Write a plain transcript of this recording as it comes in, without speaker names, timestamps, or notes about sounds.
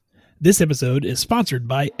This episode is sponsored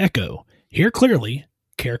by Echo. Hear clearly,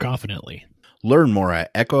 care confidently. Learn more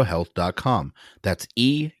at echohealth.com. That's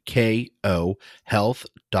EKO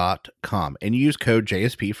health.com. And use code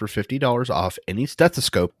JSP for $50 off any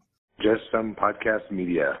stethoscope. Just Some Podcast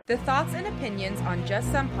Media. The thoughts and opinions on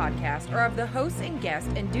Just Some Podcast are of the hosts and guests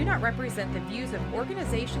and do not represent the views of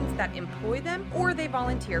organizations that employ them or they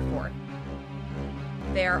volunteer for.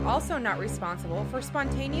 They are also not responsible for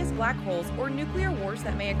spontaneous black holes or nuclear wars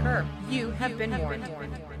that may occur. You have been warned.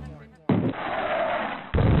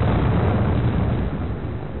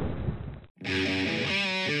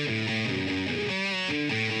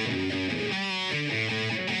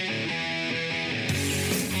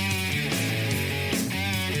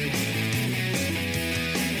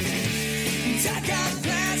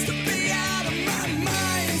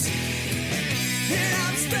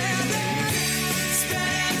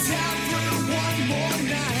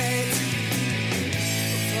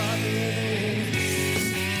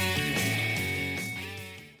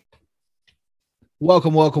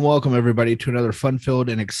 Welcome, everybody, to another fun-filled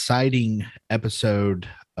and exciting episode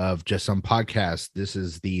of Just Some Podcast. This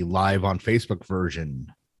is the live on Facebook version.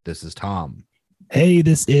 This is Tom. Hey,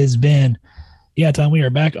 this is Ben. Yeah, Tom, we are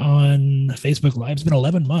back on Facebook Live. It's been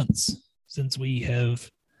 11 months since we have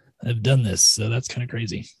done this, so that's kind of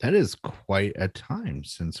crazy. That is quite a time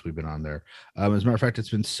since we've been on there. As a matter of fact,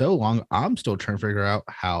 it's been so long, I'm still trying to figure out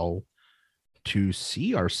how to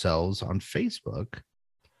see ourselves on Facebook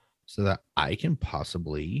so that I can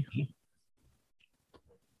possibly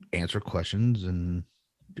answer questions and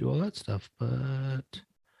do all that stuff. But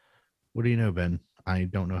what do you know, Ben? I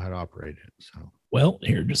don't know how to operate it. So, well,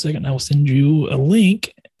 here, just a second. I will send you a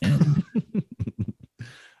link. And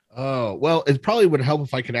oh, well, it probably would help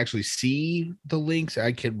if I could actually see the links.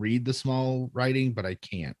 I can read the small writing, but I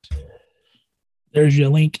can't. There's your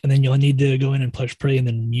link, and then you'll need to go in and push play and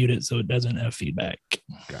then mute it so it doesn't have feedback.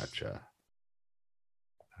 Gotcha.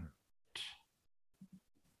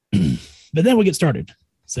 But then we'll get started.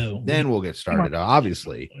 So then we'll get started,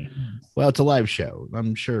 obviously. Well, it's a live show.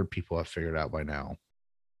 I'm sure people have figured out by now.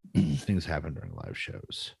 Things happen during live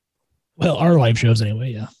shows. Well, our live shows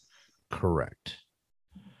anyway, yeah. Correct.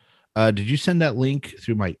 Did you send that link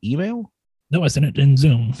through my email? No, I sent it in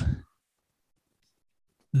Zoom.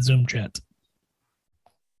 The Zoom chat.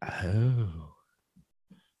 Oh.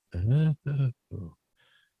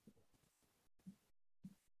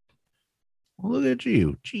 Well, look at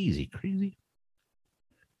you. Cheesy, crazy.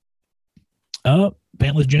 Oh,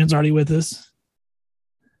 Pantless Jen's already with us.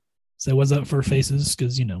 So what's up for faces?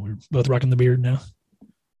 Because, you know, we're both rocking the beard now.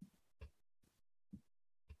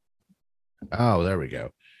 Oh, there we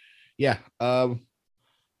go. Yeah. How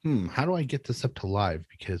do I get this up to live?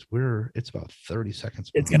 Because it's about 30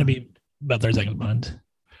 seconds behind. It's going to be about 30 seconds behind.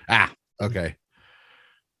 Okay.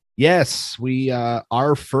 Yes, we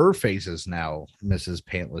are fur faces now, Mrs.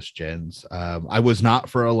 Pantless Jens. I was not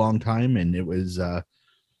for a long time, and it was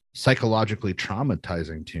psychologically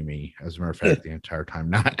traumatizing to me, as a matter of fact, the entire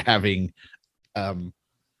time not having hair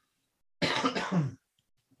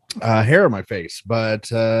on my face.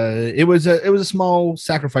 But it was a small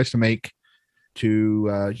sacrifice to make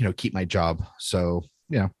to keep my job. So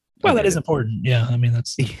well, that is important. Yeah, I mean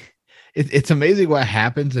that's. It's amazing what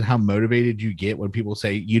happens and how motivated you get when people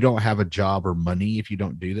say you don't have a job or money if you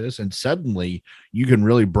don't do this, and suddenly you can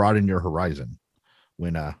really broaden your horizon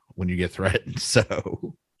when you get threatened.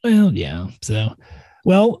 So, well, yeah. So,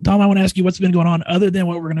 well, Tom, I want to ask you what's been going on other than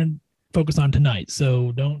what we're going to focus on tonight.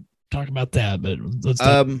 So, don't talk about that. But let's.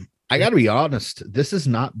 I got to be honest. This has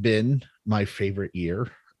not been my favorite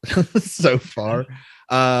year so far.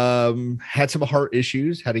 Had some heart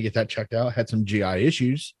issues. Had to get that checked out. Had some GI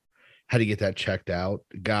issues. Had to get that checked out.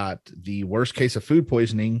 Got the worst case of food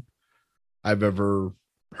poisoning I've ever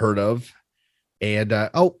heard of. And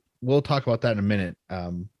we'll talk about that in a minute.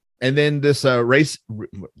 And then this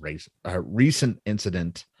recent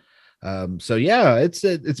incident. So yeah,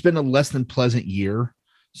 it's been a less than pleasant year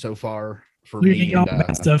so far for me. All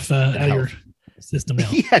that stuff out of your system now.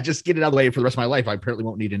 Yeah, just get it out of the way for the rest of my life. I apparently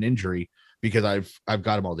won't need an injury because I've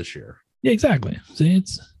got them all this year. Yeah, exactly. See,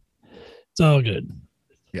 it's all good.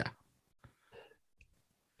 Yeah.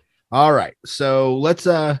 All right, so let's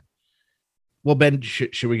well, Ben,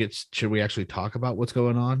 should we actually talk about what's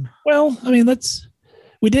going on? Well, I mean,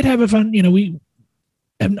 we did have a fun, we've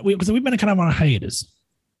been kind of on a hiatus.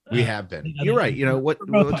 We have been. You're right. What's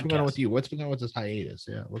going on with you? What's been going on with this hiatus?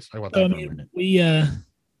 Yeah, let's talk about that for a minute.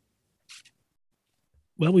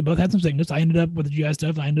 We both had some sickness. I ended up with the GI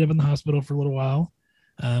stuff. I ended up in the hospital for a little while.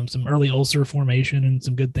 Some early ulcer formation and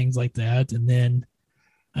some good things like that. And then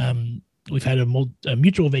we've had a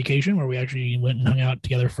mutual vacation where we actually went and hung out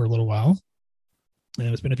together for a little while. And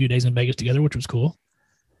we spent a few days in Vegas together, which was cool.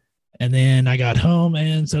 And then I got home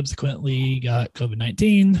and subsequently got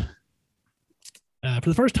COVID-19 for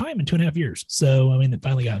the first time in 2.5 years. So, I mean, it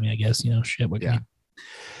finally got me, I guess, shit. What can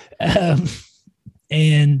you?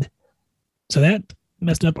 And so that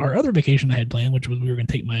messed up our other vacation I had planned, which was we were going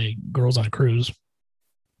to take my girls on a cruise.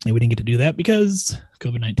 And we didn't get to do that because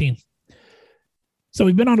COVID-19. So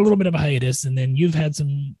we've been on a little bit of a hiatus, and then you've had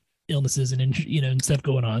some illnesses and and stuff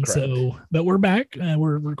going on. Correct. So, but we're back.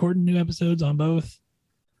 We're recording new episodes on both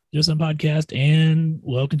Just Some Podcast, and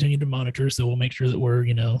we'll continue to monitor. So we'll make sure that we're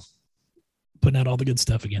putting out all the good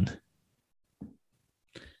stuff again.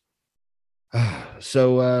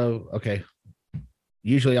 So okay.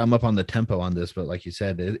 Usually I'm up on the tempo on this, but like you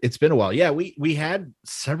said, it's been a while. Yeah, we had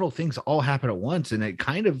several things all happen at once, and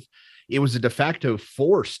it was a de facto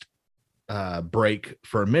forced break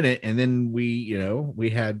for a minute, and then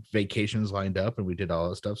we had vacations lined up and we did all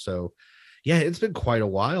that stuff. So yeah, it's been quite a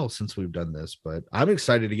while since we've done this, but I'm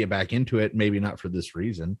excited to get back into it. Maybe not for this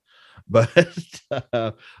reason, but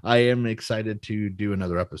I am excited to do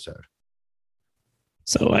another episode.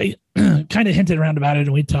 So I kind of hinted around about it,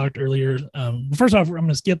 and we talked earlier. First off, I'm going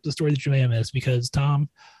to skip the story that you may have missed because Tom,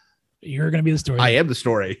 you're going to be the story. I am the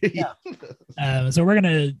story. Yeah. So we're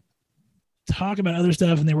going to talk about other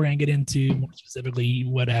stuff, and then we're going to get into more specifically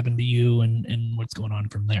what happened to you and what's going on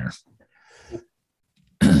from there.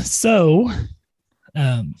 So,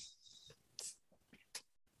 when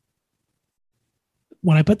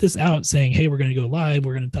I put this out saying, hey, we're going to go live,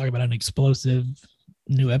 we're going to talk about an explosive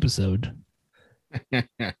new episode.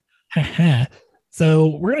 So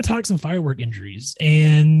we're going to talk some firework injuries,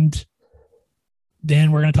 and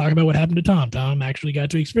then we're going to talk about what happened to Tom. Tom actually got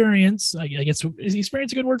to experience, I guess, is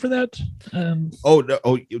experience a good word for that?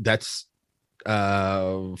 That's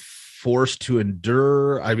forced to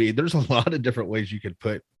endure. I mean, there's a lot of different ways you could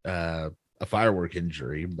put a firework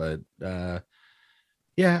injury, but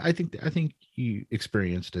yeah, I think you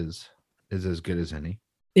experienced is as good as any.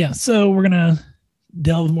 Yeah, so we're going to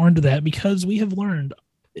delve more into that because we have learned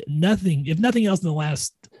nothing, if nothing else, in the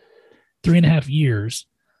last 3.5 years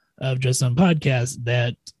of Just Some Podcast,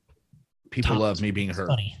 that people love me being hurt.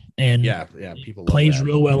 Funny, and yeah, people plays love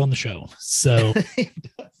real well on the show. So,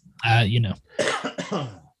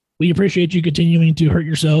 we appreciate you continuing to hurt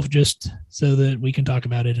yourself just so that we can talk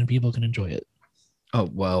about it and people can enjoy it. Oh,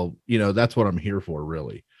 well, that's what I'm here for,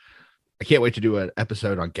 really. I can't wait to do an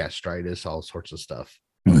episode on gastritis, all sorts of stuff.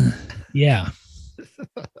 Yeah.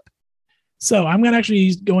 So I'm going to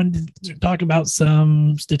actually go into talk about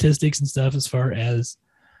some statistics and stuff as far as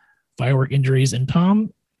firework injuries. And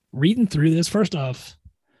Tom, reading through this, first off,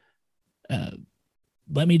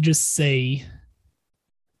 let me just say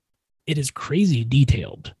it is crazy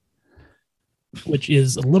detailed, which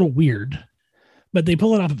is a little weird, but they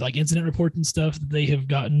pull it off of like incident reports and stuff that they have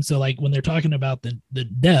gotten. So like when they're talking about the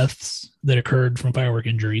deaths that occurred from firework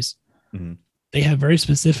injuries, mm-hmm. They have very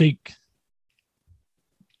specific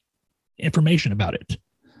information about it,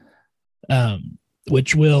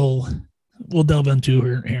 which we'll delve into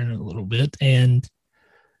here in a little bit. And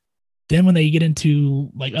then when they get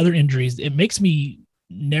into like other injuries, it makes me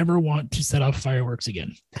never want to set off fireworks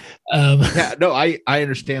again. Yeah, no, I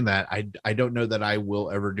understand that. I don't know that I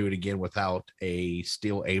will ever do it again without a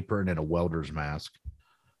steel apron and a welder's mask,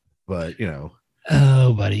 but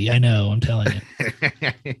Oh, buddy, I know, I'm telling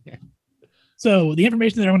you. So the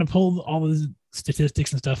information that I'm going to pull all the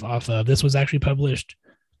statistics and stuff off of, this was actually published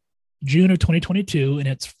June of 2022, and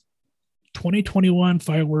it's 2021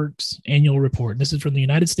 Fireworks Annual Report. This is from the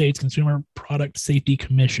United States Consumer Product Safety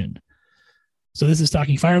Commission. So this is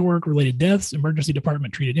talking firework-related deaths, emergency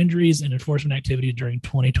department-treated injuries, and enforcement activity during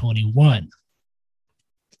 2021.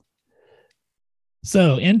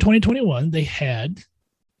 So in 2021, they had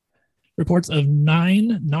reports of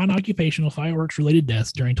 9 non-occupational fireworks-related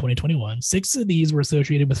deaths during 2021. 6 of these were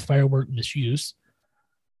associated with firework misuse.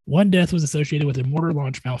 1 death was associated with a mortar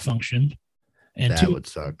launch malfunction, and that 2 would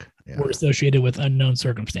suck. Yeah. were associated with unknown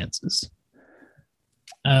circumstances.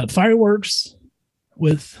 Fireworks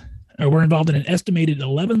were involved in an estimated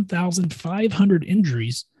 11,500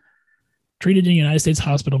 injuries treated in United States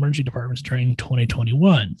hospital emergency departments during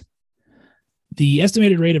 2021. The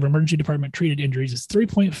estimated rate of emergency department treated injuries is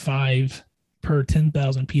 3.5 per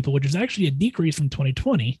 10,000 people, which is actually a decrease from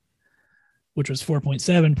 2020, which was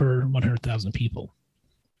 4.7 per 100,000 people.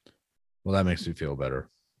 Well, that makes me feel better.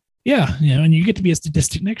 Yeah, and you get to be a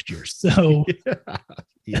statistic next year. So,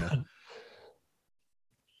 yeah.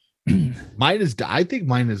 I think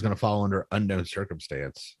mine is going to fall under unknown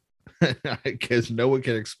circumstance because no one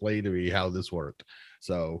can explain to me how this worked.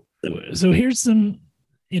 So here's some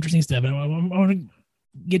interesting stuff. I want to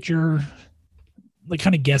get your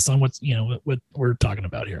kind of guess on what we're talking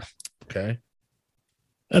about here. Okay.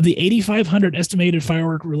 Of the 8,500 estimated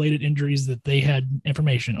firework related injuries that they had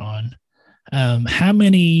information on, how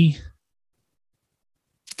many,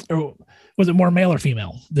 or was it more male or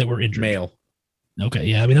female that were injured? Male. Okay.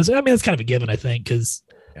 Yeah. I mean, that's kind of a given, I think, because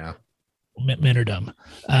men are dumb.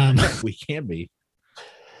 We can be.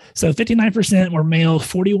 So 59% were male,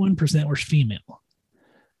 41% were female.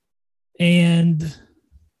 And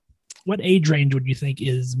what age range would you think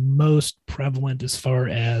is most prevalent as far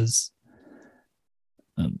as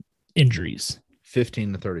injuries?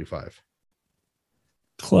 15 to 35.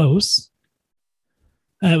 Close.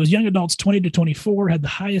 It was young adults 20 to 24 had the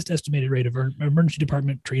highest estimated rate of emergency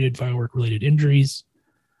department treated firework related injuries.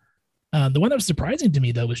 The one that was surprising to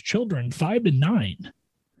me, though, was children 5 to 9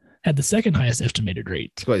 had the second highest estimated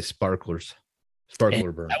rate. It's like sparkler burns.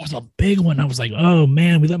 That was a big one. I was like, oh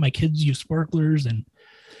man, we let my kids use sparklers. And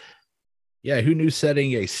yeah, who knew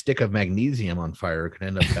setting a stick of magnesium on fire could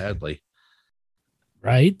end up badly?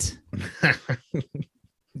 Right.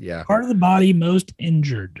 Yeah. Part of the body most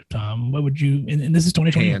injured, Tom. What would you, and this is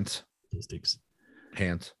 2020 hands. Statistics.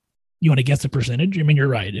 Hands. You want to guess the percentage? I mean, you're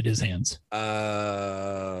right. It is hands.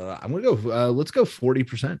 I'm going to go, let's go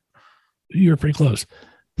 40%. You were pretty close.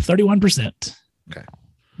 31%. Okay.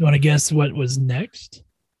 You want to guess what was next?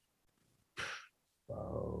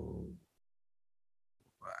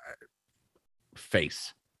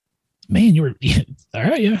 Face. Man, you were all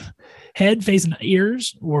right. Yeah. Head, face, and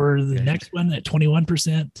ears were the next one at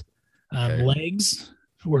 21%. Legs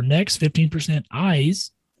were next, 15%.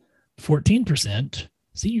 Eyes, 14%.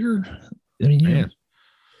 See,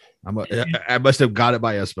 I must have got it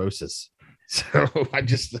by osmosis. So I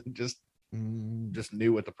just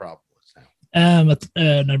knew what the problem was now.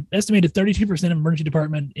 An estimated 32% of emergency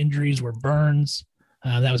department injuries were burns.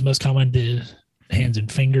 That was most common to hands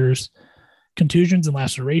and fingers. Contusions and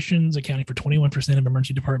lacerations, accounting for 21% of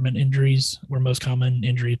emergency department injuries, were most common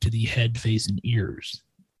injury to the head, face, and ears.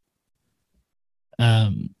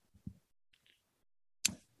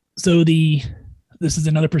 This is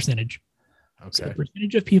another percentage. Okay. So the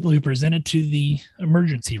percentage of people who presented to the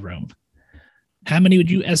emergency room, how many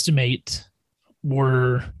would you estimate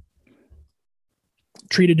were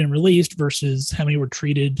treated and released versus how many were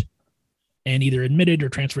treated and either admitted or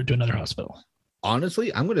transferred to another hospital?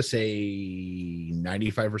 Honestly, I'm going to say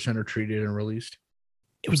 95% are treated and released.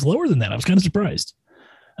 It was lower than that. I was kind of surprised.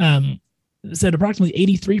 It said approximately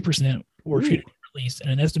 83% were treated and released, and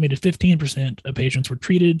an estimated 15% of patients were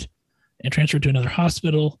treated and transferred to another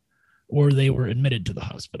hospital, or they were admitted to the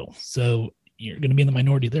hospital. So you're going to be in the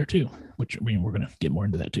minority there too, which we're going to get more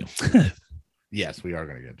into that too. Yes, we are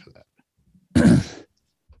going to get into that.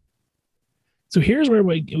 So here's where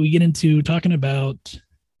we get into talking about,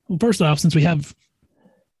 well, first off, since we have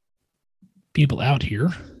people out here.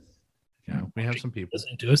 Yeah, we have some people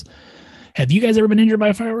listening to us. Have you guys ever been injured by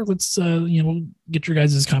a firework? Let's, we'll get your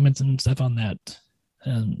guys' comments and stuff on that.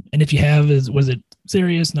 And if you have, was it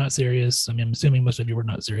serious, not serious? I mean, I'm assuming most of you were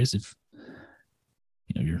not serious if,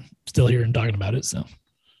 you're still here and talking about it. So,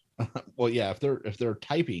 well, yeah, if they're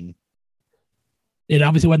typing, it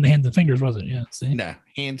obviously wasn't the hands and fingers, was it? Yeah. See? Nah,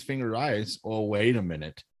 hands, fingers, eyes. Oh, wait a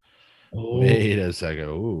minute. Oh. Wait a second.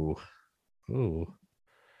 Ooh.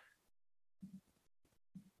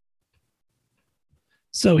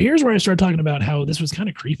 So here's where I started talking about how this was kind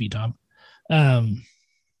of creepy, Tom.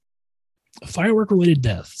 Firework-related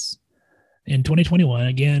deaths in 2021.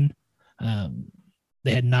 Again,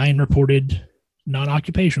 they had 9 reported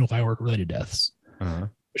non-occupational firework-related deaths,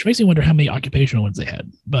 which makes me wonder how many occupational ones they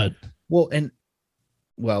had. But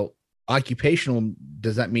occupational,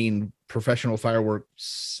 does that mean professional firework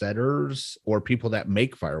setters or people that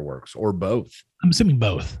make fireworks, or both? I'm assuming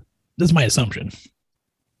both. This is my assumption.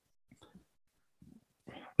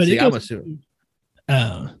 But I'm assuming.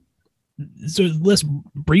 So it lists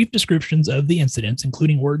brief descriptions of the incidents,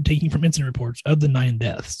 including word taking from incident reports of the 9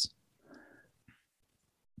 deaths.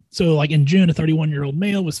 So like in June, a 31-year-old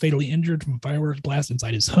male was fatally injured from a fireworks blast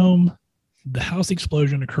inside his home. The house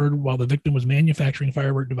explosion occurred while the victim was manufacturing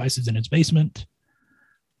firework devices in his basement.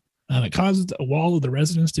 It caused a wall of the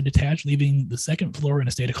residence to detach, leaving the second floor in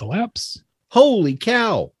a state of collapse. Holy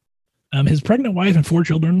cow. His pregnant wife and 4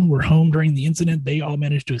 children were home during the incident. They all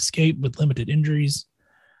managed to escape with limited injuries.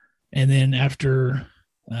 And then after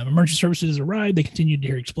emergency services arrived, they continued to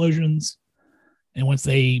hear explosions. And once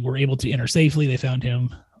they were able to enter safely, they found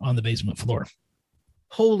him on the basement floor.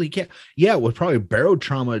 Holy cow. Yeah, with probably barrel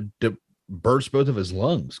trauma to burst both of his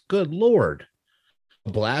lungs. Good Lord.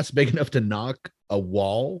 A blast big enough to knock a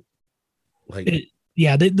wall?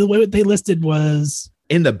 Yeah, the way they listed was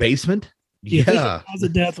In the basement? the official Yeah. cause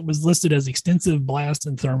of death was listed as extensive blast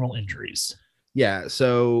and thermal injuries. Yeah.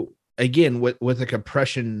 So again, with a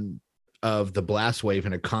compression of the blast wave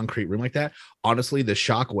in a concrete room like that, honestly, the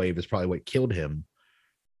shock wave is probably what killed him,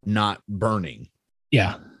 not burning.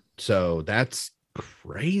 Yeah. So that's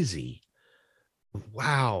crazy.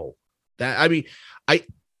 Wow.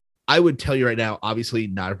 I would tell you right now, obviously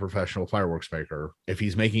not a professional fireworks maker. If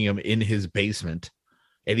he's making them in his basement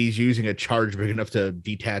and he's using a charge big enough to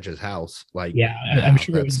detach his house, like, Yeah, wow, I'm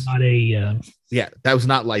sure it was not a yeah, that was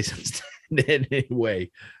not licensed in any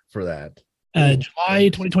way for that. July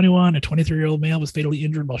 2021, a 23-year-old male was fatally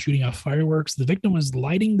injured while shooting off fireworks. The victim was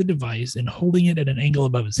lighting the device and holding it at an angle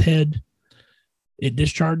above his head. It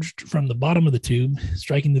discharged from the bottom of the tube,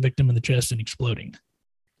 striking the victim in the chest and exploding.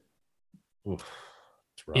 Oof,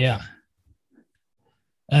 it's rough. Yeah.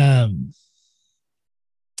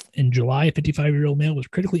 In July, a 55-year-old male was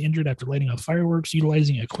critically injured after lighting off fireworks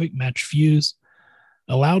utilizing a quick match fuse.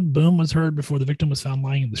 A loud boom was heard before the victim was found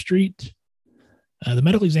lying in the street. The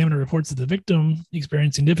medical examiner reports that the victim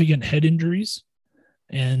experienced significant head injuries,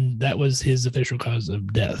 and that was his official cause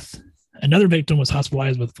of death. Another victim was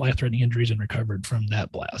hospitalized with life-threatening injuries and recovered from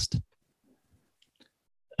that blast.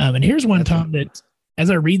 And here's one, Tom, that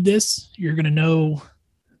as I read this, you're going to know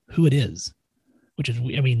who it is, which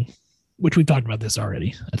we've talked about this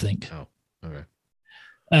already, I think. Oh, okay.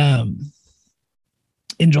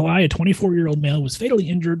 In July, a 24-year-old male was fatally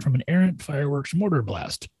injured from an errant fireworks mortar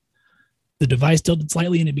blast. The device tilted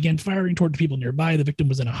slightly and it began firing toward the people nearby. The victim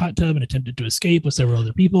was in a hot tub and attempted to escape with several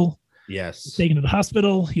other people. Yes. Taken to the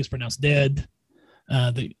hospital. He was pronounced dead.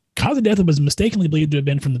 The cause of death was mistakenly believed to have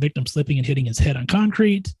been from the victim slipping and hitting his head on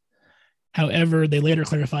concrete. However, they later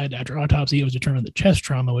clarified after autopsy, it was determined that chest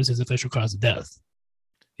trauma was his official cause of death.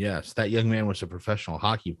 Yes, that young man was a professional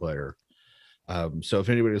hockey player. So if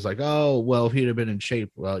anybody was like, oh, well, if he'd have been in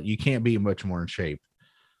shape, well, you can't be much more in shape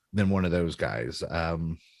than one of those guys.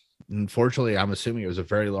 Unfortunately, I'm assuming it was a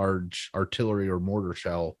very large artillery or mortar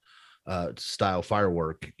shell style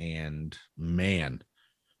firework. And man,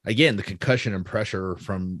 again, the concussion and pressure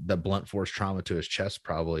from the blunt force trauma to his chest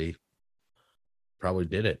probably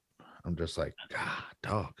did it. I'm just like, God,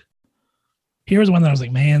 dog. Here's one that I was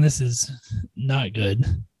like, man, this is not good.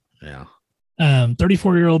 Yeah.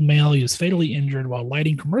 34-year-old male, he was fatally injured while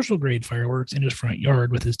lighting commercial grade fireworks in his front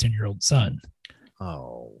yard with his 10-year-old son.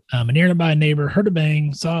 Oh. A nearby neighbor heard a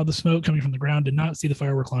bang, saw the smoke coming from the ground, did not see the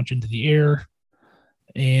firework launch into the air.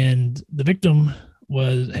 And the victim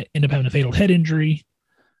ended up having a fatal head injury.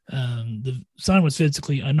 The son was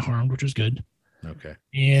physically unharmed, which was good. Okay.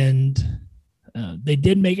 And they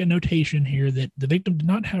did make a notation here that the victim did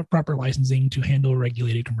not have proper licensing to handle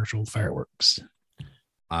regulated commercial fireworks.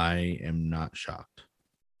 I am not shocked.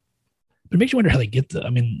 But it makes you wonder how they get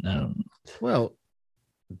Well,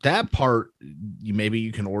 that part, maybe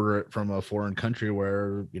you can order it from a foreign country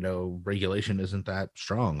where, regulation isn't that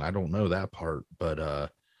strong. I don't know that part, but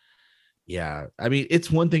yeah, I mean, it's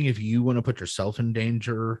one thing if you want to put yourself in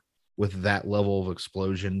danger with that level of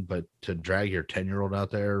explosion, but to drag your 10-year-old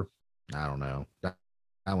out there, I don't know. That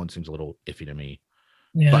one seems a little iffy to me.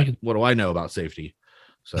 Yeah, but what do I know about safety?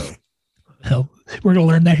 So, well, we're going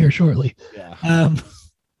to learn that here shortly. Yeah.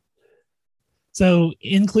 So,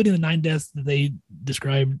 including the 9 deaths that they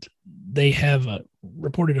described, they have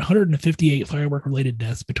reported 158 firework-related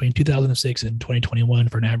deaths between 2006 and 2021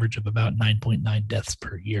 for an average of about 9.9 deaths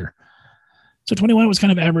per year. So, 21 was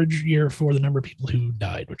kind of average year for the number of people who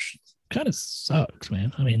died, which kind of sucks,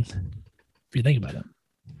 man. I mean, if you think about it.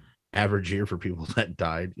 Average year for people that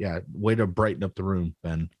died. Yeah. Way to brighten up the room,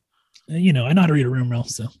 Ben. I know how to read a room well,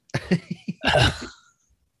 so.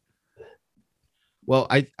 Well,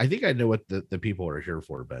 I think I know what the people are here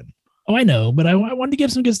for, Ben. Oh, I know, but I wanted to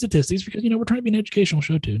give some good statistics because, we're trying to be an educational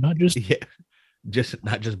show too, not just. Yeah.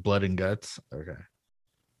 Not just blood and guts. Okay.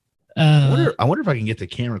 I wonder if I can get the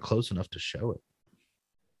camera close enough to show it.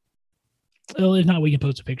 Well, if not, we can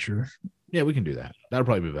post a picture. Yeah, we can do that. That'll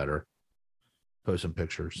probably be better. Post some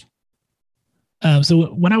pictures. So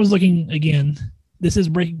when I was looking again, this is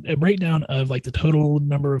a breakdown of like the total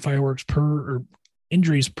number of fireworks or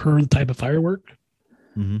injuries per type of firework.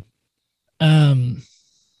 Mm-hmm.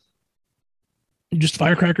 Just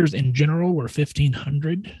firecrackers in general were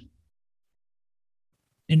 1,500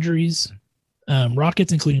 injuries.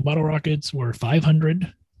 Rockets, including bottle rockets, were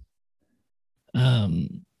 500. The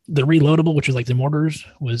reloadable, which is like the mortars,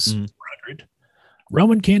 was 400.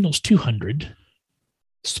 Roman candles, 200.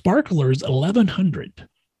 Sparklers, 1,100.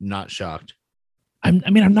 Not shocked. I'm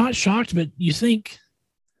not shocked, but you think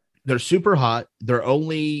They're super hot. They're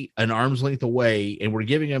only an arm's length away, and we're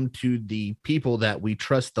giving them to the people that we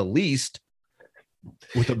trust the least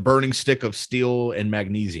with a burning stick of steel and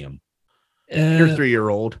magnesium. You're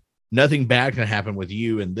 3-year-old. Nothing bad can happen with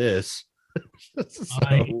you in this.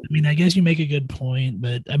 I mean, I guess you make a good point,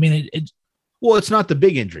 but I mean, well, it's not the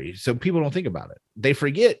big injury, so people don't think about it. They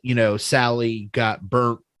forget, Sally got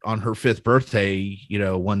burnt on her 5th birthday,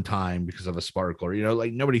 one time because of a sparkler,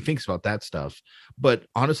 like nobody thinks about that stuff. But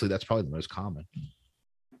honestly, that's probably the most common.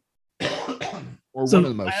 Or so one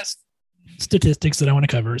of the most last statistics that I want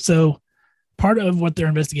to cover. So part of what their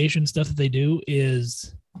investigation stuff that they do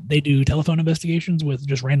is they do telephone investigations with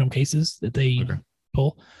just random cases that they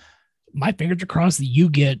pull. My fingers are crossed that you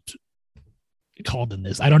get called in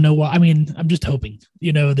this. I don't know why. I mean, I'm just hoping,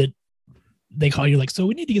 that they call you like, so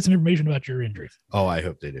we need to get some information about your injury. Oh, I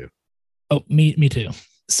hope they do. Oh, me too.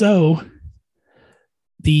 So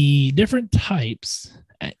the different types,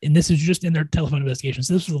 and this is just in their telephone investigation.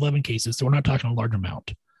 So this was 11 cases. So we're not talking a large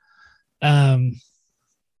amount.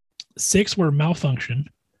 6 were malfunction.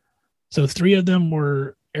 So 3 of them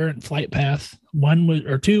were errant flight path.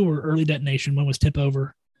 2 were early detonation. 1 was tip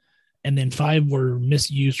over. And then 5 were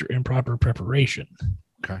misuse or improper preparation.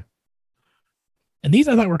 Okay. And these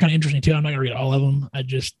I thought were kind of interesting too. I'm not going to read all of them. I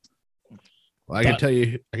can tell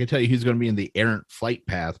you who's going to be in the errant flight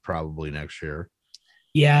path probably next year.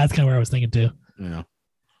 Yeah, that's kind of where I was thinking too. Yeah.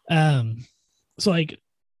 So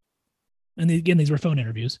and again, these were phone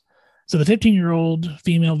interviews. So the 15-year-old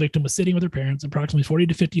female victim was sitting with her parents approximately 40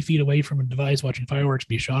 to 50 feet away from a device watching fireworks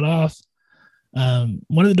be shot off.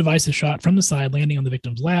 One of the devices shot from the side, landing on the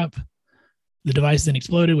victim's lap. The device then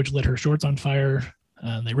exploded, which lit her shorts on fire.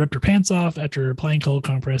 They ripped her pants off. After applying cold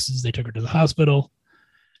compresses, they took her to the hospital.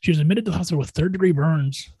 She was admitted to the hospital with 3rd-degree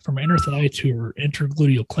burns from her inner thigh to her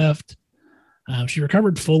intergluteal cleft. She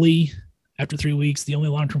recovered fully after 3 weeks, the only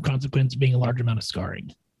long-term consequence being a large amount of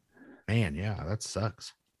scarring. Man, yeah, that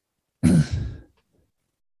sucks.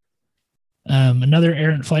 Another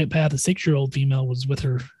errant flight path, a 6-year-old female was with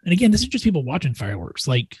her. And again, this is just people watching fireworks.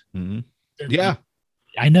 Like, yeah,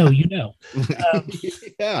 I know, yeah,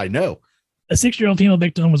 I know. A 6-year-old female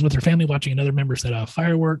victim was with her family watching another member set off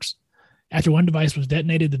fireworks. After one device was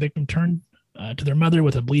detonated, the victim turned to their mother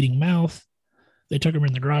with a bleeding mouth. They took her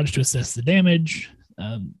in the garage to assess the damage.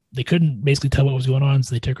 They couldn't basically tell what was going on,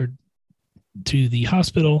 so they took her to the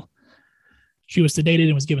hospital. She was sedated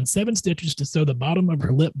and was given 7 stitches to sew the bottom of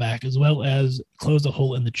her lip back, as well as close a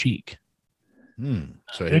hole in the cheek.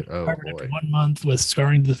 So, after 1 month with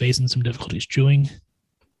scarring to the face and some difficulties chewing.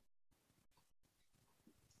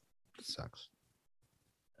 Sucks.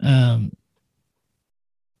 Some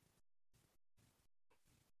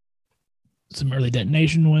early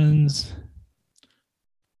detonation ones.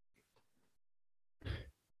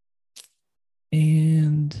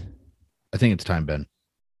 And I think it's time, Ben.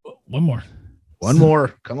 One more. One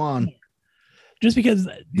more. Come on. Just because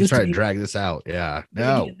you try to drag this out. Yeah.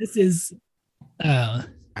 No. This is I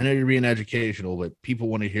know you're being educational, but people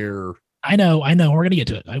want to hear I know. We're gonna get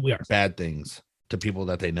to it. We are bad things to people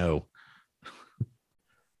that they know.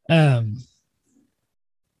 Okay, I'm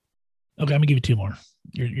gonna give you 2 more.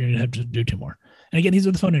 You're gonna have to do 2 more. And again, these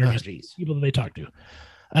are the phone interviews, people that they talk to.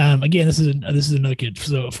 Again, this is another kid.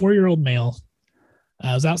 So a 4-year-old male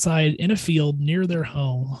was outside in a field near their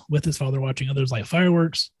home with his father watching others light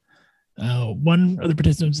fireworks. One of the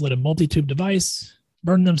participants lit a multi-tube device,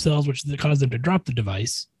 burned themselves, which caused them to drop the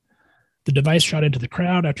device. The device shot into the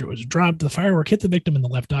crowd. After it was dropped, the firework hit the victim in the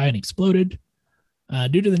left eye and exploded.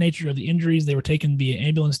 Due to the nature of the injuries, they were taken via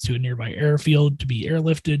ambulance to a nearby airfield to be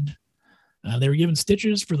airlifted. They were given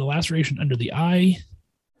stitches for the laceration under the eye,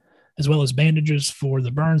 as well as bandages for the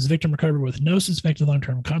burns. The victim recovered with no suspected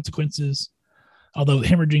long-term consequences, although the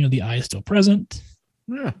hemorrhaging of the eye is still present.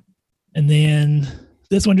 Yeah. And then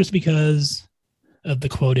this one, just because of the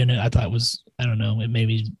quote in it, I thought was, I don't know, it made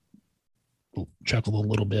me chuckle a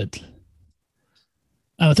little bit.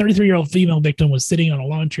 A 33-year-old female victim was sitting on a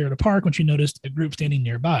lawn chair at a park when she noticed a group standing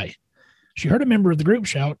nearby. She heard a member of the group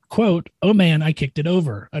shout, quote, "Oh man, I kicked it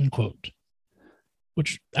over," unquote.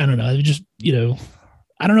 Which, I don't know, it just,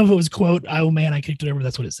 I don't know if it was quote, "Oh man, I kicked it over."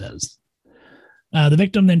 That's what it says. The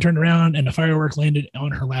victim then turned around and a firework landed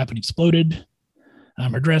on her lap and exploded.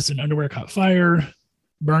 Her dress and underwear caught fire,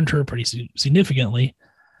 burned her pretty significantly,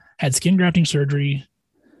 had skin grafting surgery,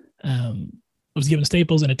 was given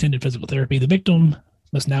staples and attended physical therapy. The victim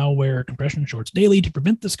must now wear compression shorts daily to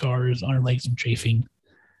prevent the scars on her legs from chafing.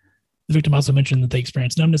 The victim also mentioned that they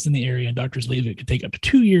experienced numbness in the area, and doctors believe it could take up to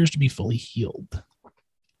 2 years to be fully healed.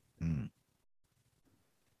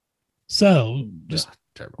 So, just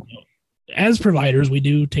terrible. As providers, we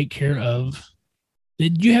do take care of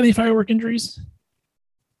Did you have any firework injuries?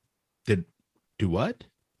 Do what?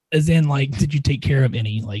 As in, like, did you take care of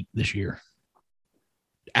any like this year?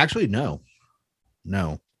 Actually, no.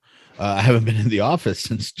 I haven't been in the office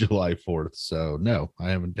since July 4th, so no, I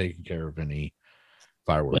haven't taken care of any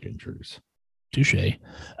firework injuries. Touche.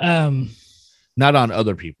 Not on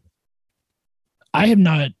other people. I have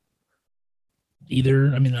not either.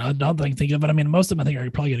 I mean, I don't think of it. I mean, most of them I think are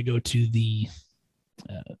probably going to go to the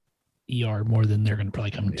ER more than they're going to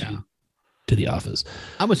probably come to the office.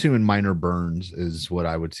 I'm assuming minor burns is what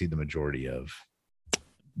I would see the majority of.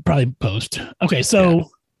 Probably post. Okay, so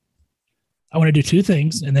I want to do two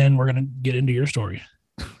things, and then we're going to get into your story.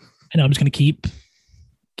 And I'm just going to keep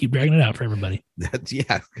dragging it out for everybody. That's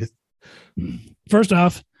First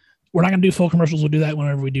off, we're not going to do full commercials. We'll do that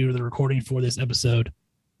whenever we do the recording for this episode.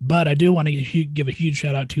 But I do want to give a huge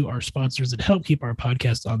shout out to our sponsors that help keep our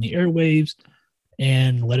podcast on the airwaves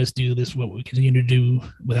and let us do this, what we continue to do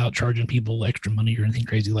without charging people extra money or anything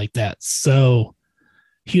crazy like that. So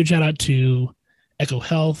huge shout out to Echo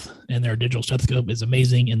Health, and their digital stethoscope is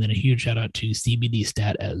amazing. And then a huge shout out to CBD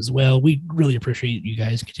Stat as well. We really appreciate you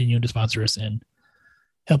guys continuing to sponsor us and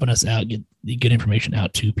helping us out, get the good information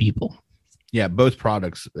out to people. Yeah, both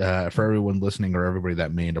products, for everyone listening or everybody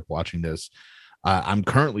that may end up watching this, I'm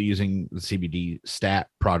currently using the CBD Stat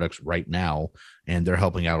products right now, and they're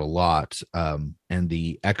helping out a lot. And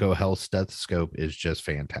the Echo Health stethoscope is just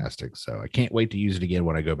fantastic. So I can't wait to use it again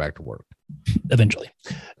when I go back to work. Eventually,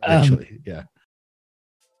 yeah.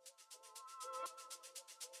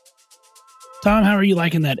 Tom, how are you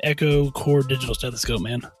liking that Echo Core digital stethoscope,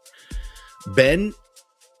 man? Ben,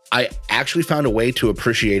 I actually found a way to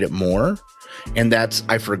appreciate it more, and that's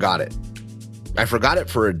I forgot it. I forgot it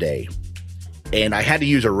for a day, and I had to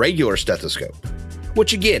use a regular stethoscope,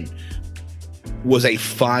 which again was a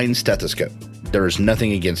fine stethoscope. There is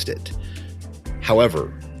nothing against it.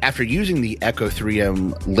 However, after using the Echo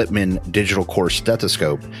 3M Littmann Digital Core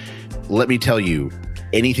stethoscope, let me tell you,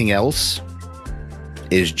 anything else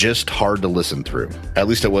is just hard to listen through. At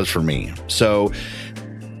least it was for me. So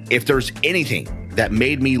if there's anything that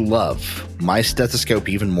made me love my stethoscope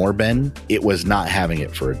even more, Ben, it was not having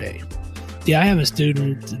it for a day. Yeah, I have a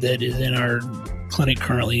student that is in our clinic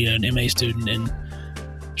currently, an MA student, and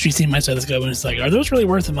she's seen my stethoscope and it's like, are those really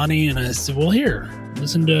worth the money? And I said, well, here,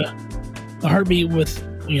 listen to the heartbeat with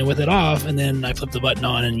it off, and then I flip the button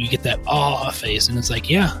on and you get that awe face, and it's like,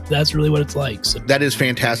 yeah, that's really what it's like. So that is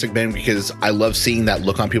fantastic, Ben, because I love seeing that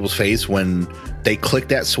look on people's face when they click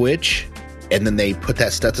that switch and then they put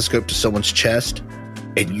that stethoscope to someone's chest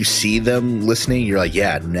and you see them listening. You're like,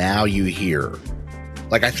 yeah, now you hear.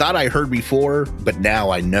 Like, I thought I heard before, but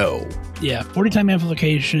now I know. Yeah, 40-time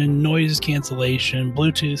amplification, noise cancellation,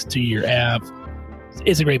 Bluetooth to your app.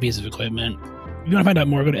 It's a great piece of equipment. If you want to find out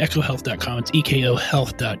more, go to echohealth.com. It's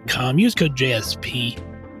ekohealth.com. Use code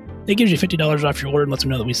JSP. It gives you $50 off your order and lets them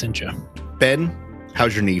know that we sent you. Ben,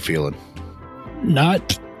 how's your knee feeling?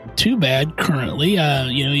 Not too bad currently.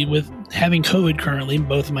 With having COVID currently,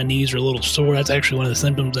 both of my knees are a little sore. That's actually one of the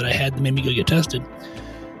symptoms that I had that made me go get tested.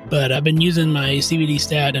 But I've been using my CBD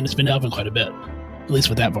Stat, and it's been helping quite a bit. At least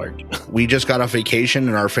with that part. We just got off vacation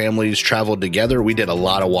and our families traveled together. We did a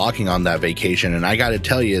lot of walking on that vacation. And I got to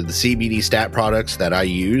tell you, the CBD Stat products that I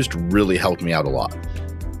used really helped me out a lot.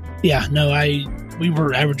 Yeah, no, we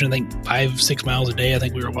were averaging, I think, 5-6 miles a day. I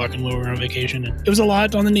think we were walking when we were on vacation. And it was a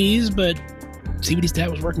lot on the knees, but CBD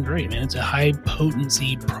Stat was working great, man. It's a high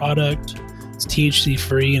potency product. It's THC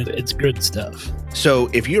free, and it's good stuff. So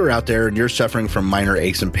if you're out there and you're suffering from minor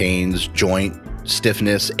aches and pains, joint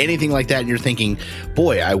stiffness, anything like that, and you're thinking,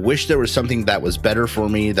 boy, I wish there was something that was better for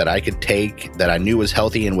me that I could take, that I knew was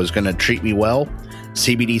healthy and was going to treat me well,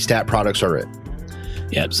 CBD Stat products are it.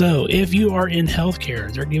 Yeah, so if you are in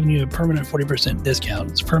healthcare, they're giving you a permanent 40%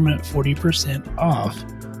 discount. It's permanent 40% off.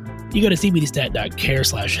 You go to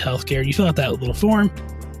cbdstat.care/healthcare. You fill out that little form,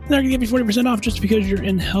 and they're going to give you 40% off just because you're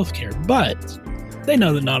in healthcare. But they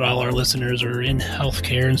know that not all our listeners are in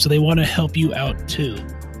healthcare, and so they want to help you out too.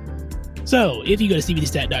 So if you go to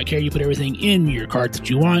cbdstat.care, you put everything in your cart that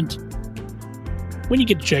you want. When you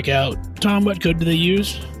get to checkout, Tom, what code do they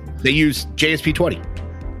use? They use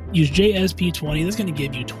JSP20. Use JSP20. That's going to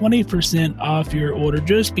give you 20% off your order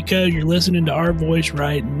just because you're listening to our voice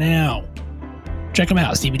right now. Check them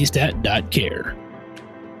out, cbdstat.care.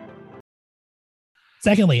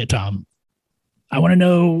 Secondly, Tom, I want to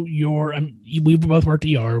know we both worked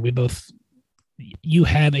ER. You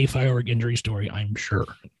have a firework injury story, I'm sure.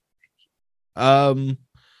 But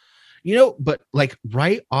like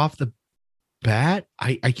right off the bat,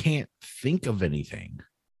 I can't think of anything.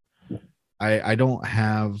 I don't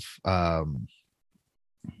have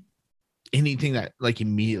anything that like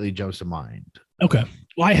immediately jumps to mind. Okay.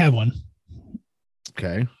 Well, I have one.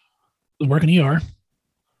 Okay. I was working ER.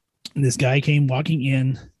 And this guy came walking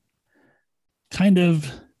in kind of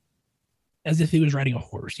as if he was riding a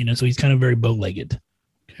horse, so he's kind of very bow-legged.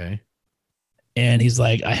 Okay. And he's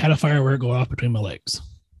like, I had a firework go off between my legs.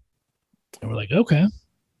 And we're like, okay,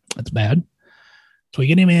 that's bad. So we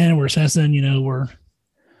get him in, we're assessing, and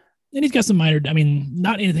he's got some minor,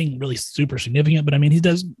 not anything really super significant, but he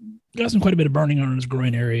got quite a bit of burning on his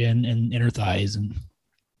groin area and inner thighs. And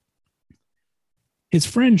his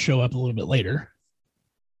friends show up a little bit later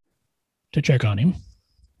to check on him.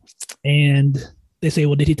 And they say,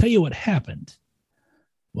 well, did he tell you what happened?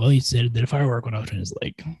 Well, he said that a firework went off in his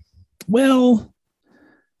leg. Well,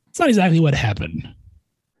 it's not exactly what happened.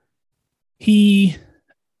 He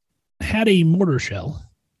had a mortar shell,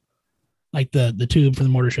 like the tube for the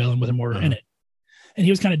mortar shell and with a mortar in it. And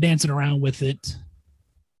he was kind of dancing around with it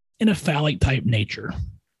in a phallic type nature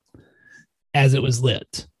as it was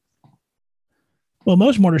lit. Well,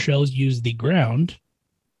 most mortar shells use the ground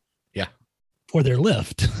for their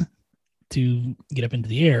lift to get up into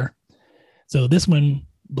the air. So this one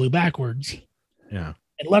blew backwards. Yeah.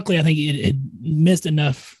 And luckily, I think it missed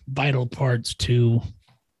enough vital parts to,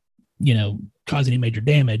 cause any major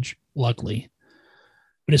damage, luckily.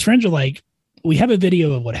 But his friends are like, we have a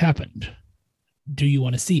video of what happened. Do you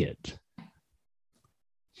want to see it?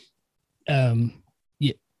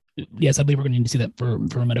 Yes, I believe we're going to need to see that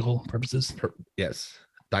for medical purposes. Yes.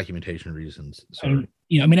 Documentation reasons.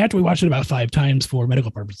 After we watched it about 5 times for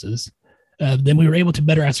medical purposes, then we were able to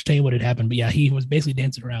better ascertain what had happened. But yeah, he was basically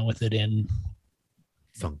dancing around with it in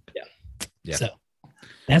funk. Yeah. So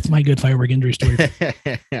that's my good firework injury story.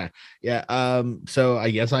 Yeah. So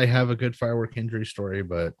I guess I have a good firework injury story,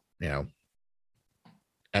 but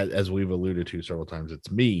as we've alluded to several times,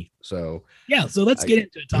 it's me. So yeah. So let's get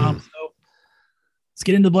into it, Tom. So let's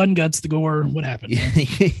get into the blood and guts, the gore. What happened?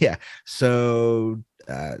 Yeah. So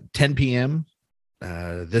 10 p.m.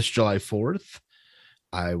 This July 4th,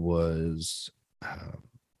 I was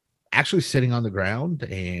actually sitting on the ground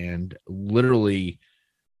and literally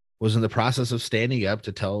was in the process of standing up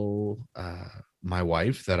to tell my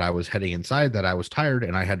wife that I was heading inside, that I was tired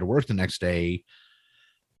and I had to work the next day.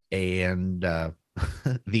 And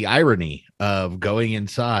the irony of going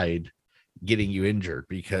inside, getting you injured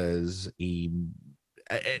because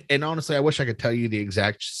and honestly, I wish I could tell you the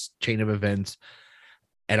exact chain of events.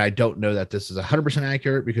 And I don't know that this is 100%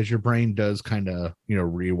 accurate because your brain does kind of,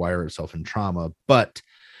 rewire itself in trauma. But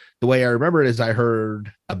the way I remember it is I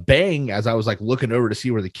heard a bang as I was like looking over to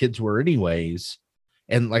see where the kids were anyways.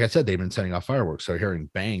 And like I said, they've been setting off fireworks. So hearing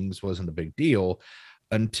bangs wasn't a big deal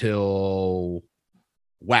until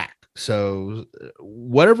whack. So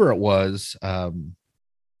whatever it was a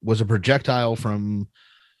projectile from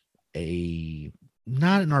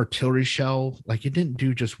not an artillery shell. Like it didn't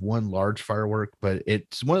do just one large firework, but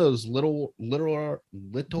it's one of those littler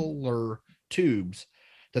tubes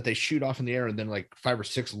that they shoot off in the air, and then like 5 or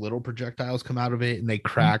 6 little projectiles come out of it and they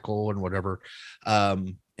crackle and whatever.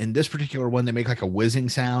 In this particular one, they make like a whizzing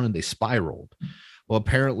sound and they spiraled. Well,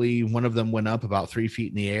 apparently one of them went up about 3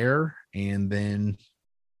 feet in the air and then,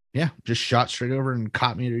 just shot straight over and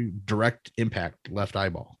caught me direct impact left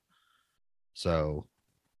eyeball. So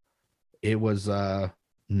it was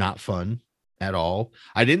not fun at all.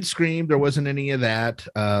 I didn't scream. There wasn't any of that.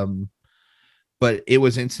 But it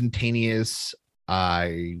was instantaneous.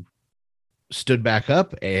 I stood back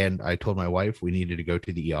up and I told my wife we needed to go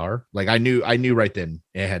to the ER. Like I knew right then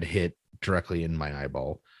it had hit directly in my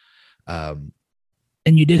eyeball. And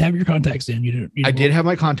you did have your contacts in. I did have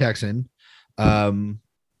my contacts in. And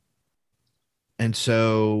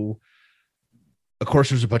so of course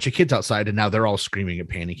there's a bunch of kids outside and now they're all screaming and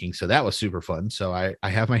panicking. So that was super fun. So I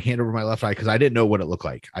have my hand over my left eye because I didn't know what it looked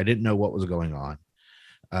like. I didn't know what was going on.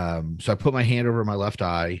 So I put my hand over my left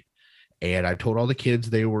eye and I told all the kids,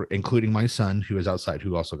 they were including my son who was outside,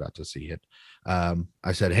 who also got to see it.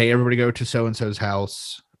 I said, hey, everybody go to so-and-so's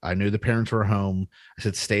house. I knew the parents were home. I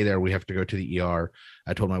said, stay there. We have to go to the ER.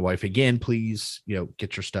 I told my wife again, please,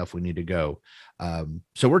 get your stuff. We need to go.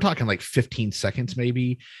 So we're talking like 15 seconds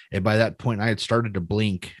maybe. And by that point I had started to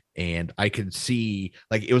blink and I could see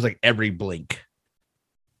like, it was like every blink,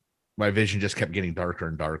 my vision just kept getting darker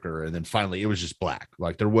and darker. And then finally it was just black.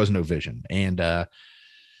 Like there was no vision. And,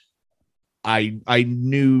 I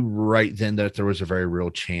knew right then that there was a very real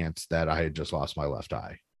chance that I had just lost my left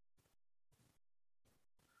eye.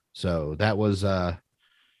 So that was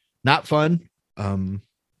not fun.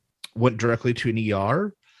 Went directly to an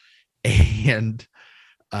ER and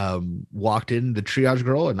walked in, the triage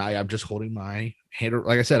girl, and I'm just holding my hand.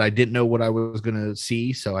 Like I said, I didn't know what I was going to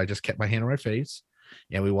see, so I just kept my hand on my face.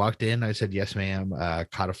 And we walked in. I said, "Yes, ma'am.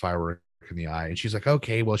 Caught a firework in the eye." And she's like,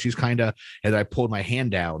 "Okay, well, she's kind of," and I pulled my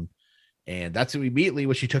hand down. And that's immediately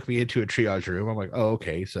when she took me into a triage room. I'm like, "Oh,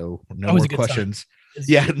 okay. So no more questions."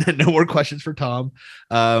 Yeah, no more questions for Tom.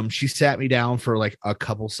 She sat me down for like a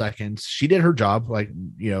couple seconds. She did her job. Like,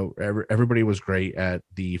 everybody was great at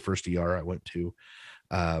the first ER I went to.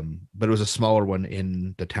 But it was a smaller one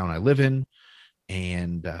in the town I live in.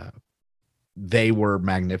 And they were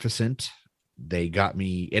magnificent. They got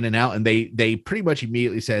me in and out, and they pretty much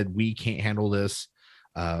immediately said, "We can't handle this.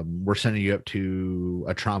 We're sending you up to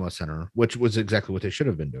a trauma center," which was exactly what they should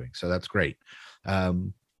have been doing. So that's great.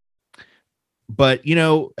 But,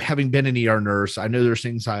 having been an ER nurse, I know there's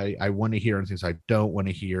things I want to hear and things I don't want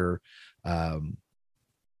to hear. And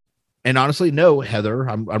honestly, no, Heather,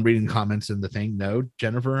 I'm reading comments in the thing. No,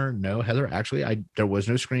 Jennifer, no, Heather. Actually, there was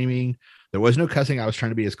no screaming. There was no cussing. I was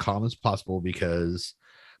trying to be as calm as possible because,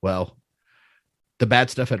 well, the bad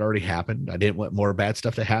stuff had already happened. I didn't want more bad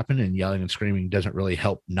stuff to happen, and yelling and screaming doesn't really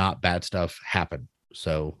help not bad stuff happen.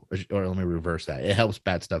 So, or let me reverse that. It helps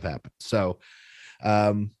bad stuff happen. So,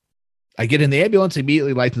 I get in the ambulance,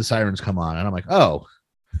 immediately lights and sirens come on. And I'm like, oh,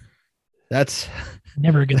 that's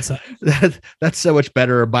never a good sign. That's so much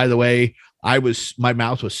better. By the way, my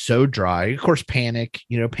mouth was so dry. Of course, panic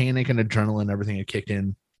and adrenaline, everything had kicked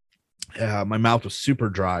in. My mouth was super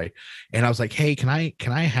dry. And I was like, "Hey, can I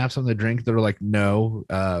have something to drink?" They're like, "No,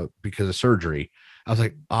 because of surgery." I was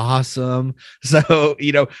like, awesome. So,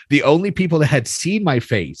 the only people that had seen my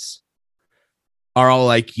face are all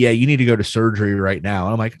like, "Yeah, you need to go to surgery right now."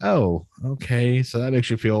 And I'm like, "Oh, okay." So that makes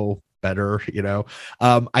you feel better.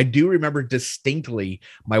 I do remember distinctly,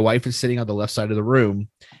 my wife is sitting on the left side of the room,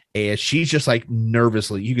 and she's just like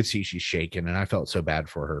nervously, you could see she's shaking, and I felt so bad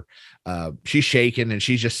for her. She's shaking, and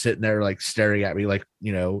she's just sitting there like staring at me like,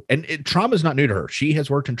 and trauma is not new to her. She has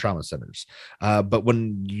worked in trauma centers. But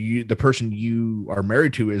when the person you are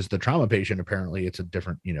married to is the trauma patient, apparently it's a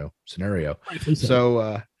different, scenario.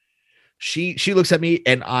 So, she looks at me,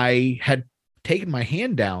 and I had taken my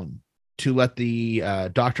hand down to let the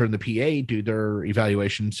doctor and the PA do their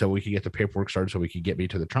evaluation so we could get the paperwork started so we could get me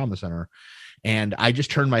to the trauma center. And I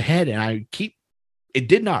just turned my head, and it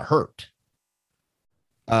did not hurt.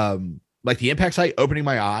 Like the impact site opening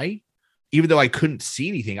my eye, even though I couldn't see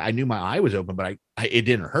anything, I knew my eye was open, but it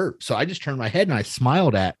didn't hurt. So I just turned my head, and I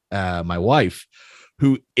smiled at my wife,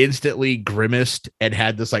 who instantly grimaced and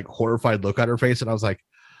had this like horrified look on her face. And I was like,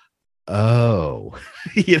 "Oh,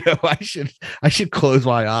 I should close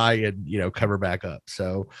my eye and, cover back up."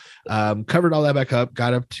 So, covered all that back up,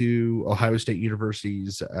 got up to Ohio State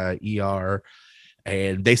University's ER,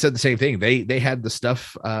 and they said the same thing. They had the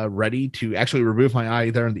stuff ready to actually remove my eye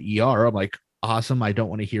there in the ER. I'm like, awesome. I don't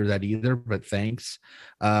want to hear that either, but thanks.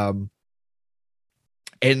 And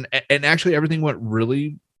actually everything went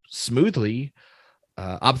really smoothly.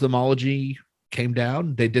 Ophthalmology came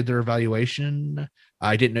down. They did their evaluation.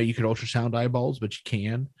 I didn't know you could ultrasound eyeballs, but you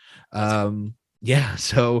can. Yeah.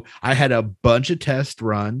 So I had a bunch of tests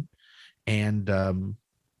run, and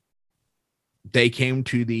they came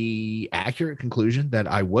to the accurate conclusion that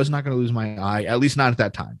I was not going to lose my eye, at least not at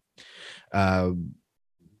that time.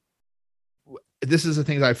 This is the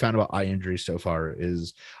thing that I found about eye injuries so far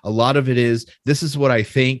is a lot of it is, this is what I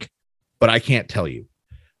think, but I can't tell you.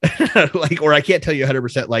 Or I can't tell you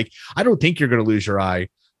 100%. Like, I don't think you're going to lose your eye,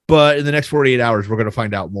 but in the next 48 hours, we're going to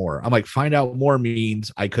find out more. I'm like, find out more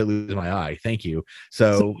means I could lose my eye. Thank you.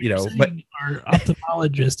 So but our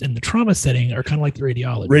ophthalmologist in the trauma setting are kind of like the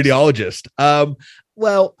radiologist.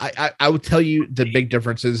 Well, I would tell you the big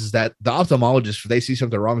difference is that the ophthalmologist, if they see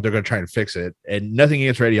something wrong, they're going to try and fix it, and nothing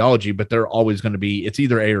against radiology, but they're always going to be, it's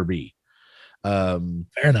either A or B. Fair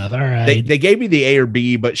enough. All right. They gave me the A or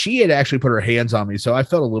B, but she had actually put her hands on me, so I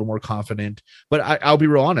felt a little more confident. But I'll be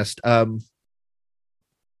real honest.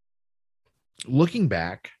 Looking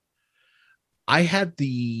back, I had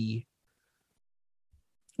the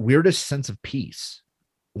weirdest sense of peace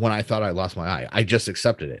when I thought I lost my eye. I just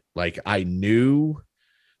accepted it. Like, I knew,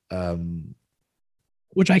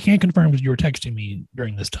 which I can't confirm because you were texting me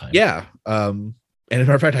during this time. Yeah. And as a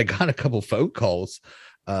matter of fact, I got a couple phone calls,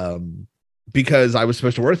 because I was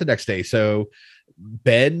supposed to work the next day. So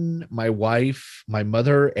Ben, my wife, my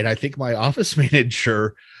mother, and I think my office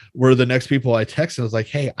manager were the next people I texted. I was like,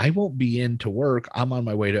 "Hey, I won't be in to work. I'm on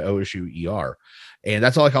my way to OSU ER." And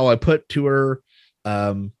that's all I put to her.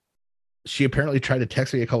 She apparently tried to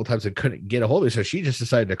text me a couple times and couldn't get a hold of me. So she just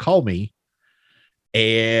decided to call me.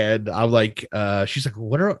 And I'm like, she's like,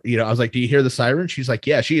 what are, I was like, do you hear the siren? She's like,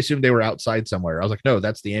 yeah. She assumed they were outside somewhere. I was like, no,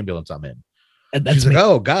 that's the ambulance I'm in. And She's like,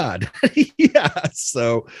 oh God. Yeah.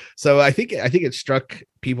 So I think it struck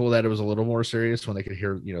people that it was a little more serious when they could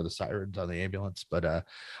hear, the sirens on the ambulance. But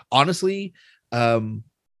honestly, the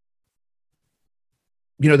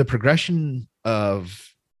progression of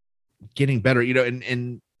getting better,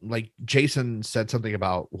 and like Jason said something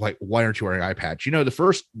about like, why aren't you wearing eye patch? The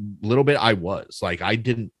first little bit I was like, I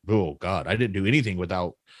didn't do anything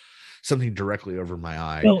without something directly over my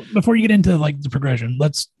eye. Well, before you get into like the progression,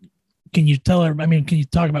 can you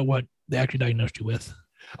talk about what they actually diagnosed you with?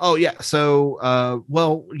 Oh yeah. So,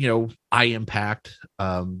 eye impact,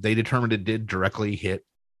 they determined it did directly hit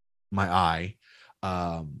my eye.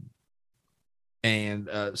 So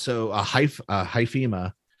a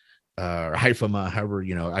hyphema, or hyphema, however,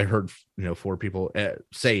 I heard, 4 people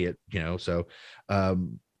say it, so,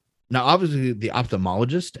 now obviously the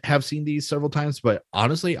ophthalmologist have seen these several times, but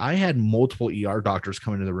honestly, I had multiple ER doctors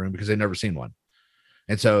come into the room because they'd never seen one.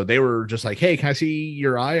 And so they were just like, hey, can I see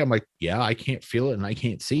your eye? I'm like, yeah, I can't feel it and I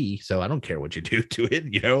can't see. So I don't care what you do to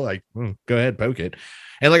it, go ahead, poke it.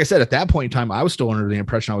 And like I said, at that point in time, I was still under the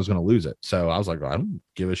impression I was going to lose it. So I was like, I don't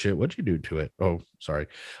give a shit what you do to it. Oh, sorry.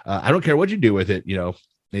 I don't care what you do with it.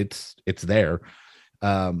 It's there.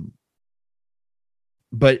 But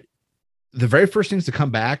the very first things to come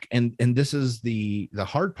back, and this is the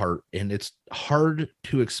hard part, and it's hard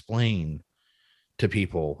to explain to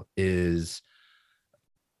people, is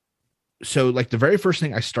so like the very first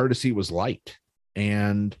thing I started to see was light,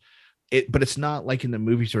 but it's not like in the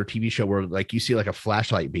movies or TV show where like you see like a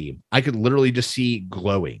flashlight beam. I could literally just see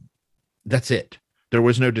glowing. That's it. There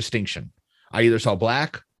was no distinction. I either saw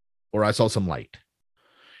black or I saw some light.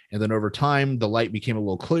 And then over time, the light became a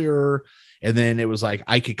little clearer. And then it was like,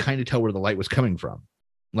 I could kind of tell where the light was coming from.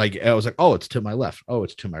 Like, I was like, oh, it's to my left. Oh,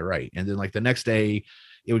 it's to my right. And then like the next day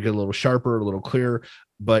it would get a little sharper, a little clearer.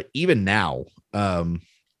 But even now,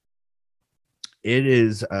 it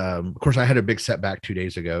is, of course, I had a big setback 2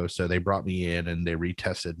 days ago. So they brought me in and they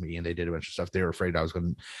retested me and they did a bunch of stuff. They were afraid I was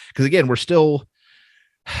going to, because again, we're still,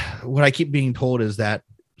 what I keep being told is that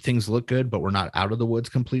things look good, but we're not out of the woods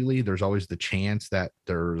completely. There's always the chance that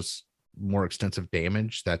there's more extensive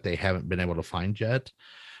damage that they haven't been able to find yet.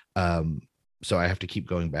 So I have to keep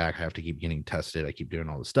going back. I have to keep getting tested. I keep doing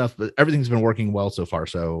all this stuff, but everything's been working well so far.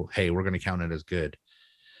 So, hey, we're going to count it as good.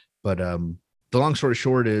 But the long story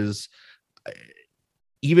short is,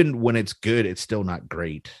 even when it's good, it's still not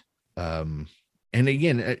great. And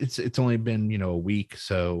again, it's only been, a week.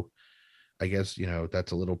 So I guess,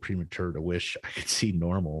 that's a little premature to wish I could see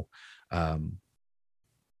normal. But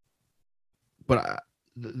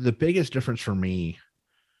the biggest difference for me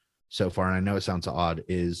so far, and I know it sounds odd,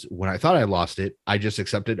 is when I thought I lost it, I just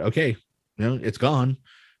accepted, okay, it's gone.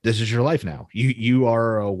 This is your life now. You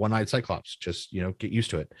are a one-eyed cyclops. Just, get used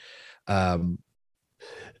to it.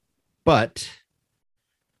 But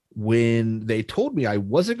when they told me I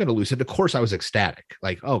wasn't going to lose it, of course I was ecstatic.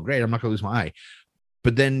 Like, oh, great, I'm not going to lose my eye.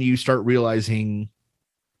 But then you start realizing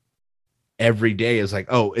every day is like,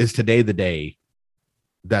 oh, is today the day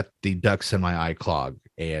that the ducts in my eye clog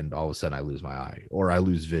and all of a sudden I lose my eye, or I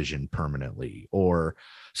lose vision permanently? Or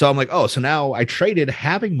so I'm like, oh, so now I traded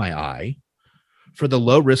having my eye for the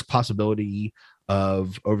low risk possibility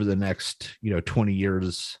of over the next, 20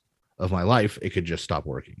 years of my life, it could just stop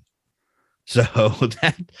working. So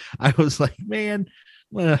that I was like, man,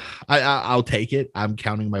 I'll take it. I'm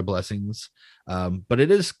counting my blessings. But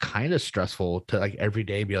it is kind of stressful to like every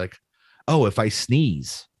day be like, oh, if I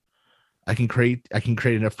sneeze, I can create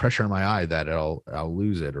enough pressure in my eye that I'll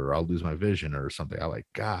lose it, or I'll lose my vision or something. I like,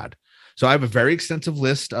 God. So I have a very extensive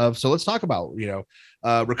list of, so let's talk about,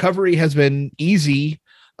 recovery has been easy.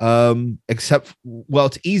 Except, well,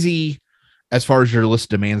 it's easy as far as your list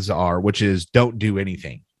demands are, which is don't do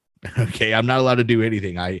anything. Okay. I'm not allowed to do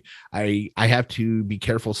anything. I have to be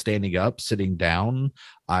careful standing up, sitting down.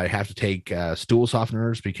 I have to take stool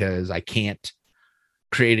softeners because I can't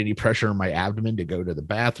create any pressure in my abdomen to go to the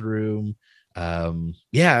bathroom.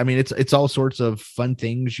 Yeah. I mean, it's all sorts of fun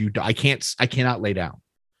things. I cannot lay down.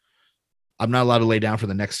 I'm not allowed to lay down for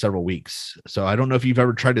the next several weeks. So I don't know if you've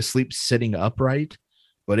ever tried to sleep sitting upright,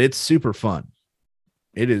 but it's super fun.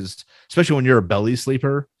 It is, especially when you're a belly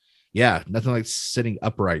sleeper. Yeah, nothing like sitting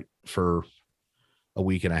upright for a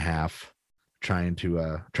week and a half, trying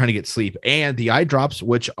to get sleep. And the eye drops,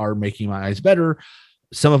 which are making my eyes better,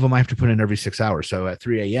 some of them I have to put in every 6 hours. So at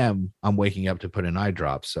 3 a.m., I'm waking up to put in eye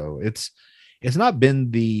drops. So it's not been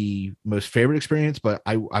the most favorite experience, but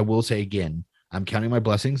I will say again, I'm counting my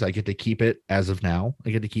blessings. I get to keep it as of now.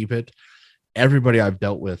 I get to keep it. Everybody I've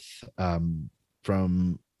dealt with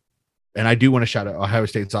from, and I do want to shout out Ohio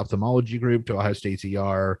State's ophthalmology group, to Ohio State's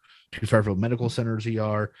ER, to Fairfield Medical Center's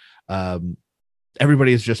ER.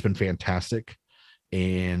 Everybody has just been fantastic,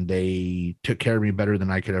 and they took care of me better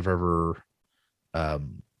than I could have ever have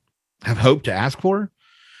hoped to ask for.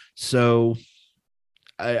 So,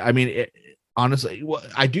 I mean, honestly, well,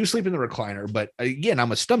 I do sleep in the recliner, but again,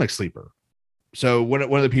 I'm a stomach sleeper. So one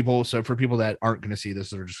of the people, so for people that aren't going to see this,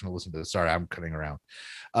 they're just going to listen to this. Sorry, I'm cutting around.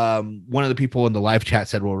 One of the people in the live chat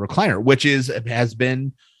said, well, recliner, which has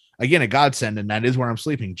been, again, a godsend, and that is where I'm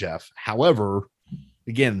sleeping, Jeff. However,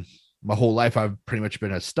 again, my whole life, I've pretty much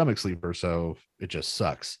been a stomach sleeper, so it just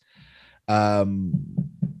sucks.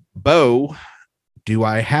 Bo, do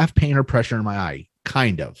I have pain or pressure in my eye?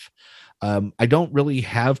 Kind of. I don't really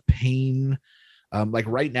have pain. Like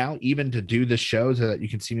right now, even to do the show so that you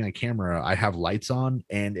can see me on camera, I have lights on,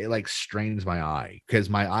 and it like strains my eye because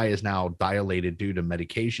my eye is now dilated due to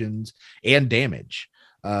medications and damage.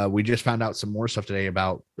 We just found out some more stuff today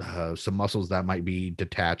about some muscles that might be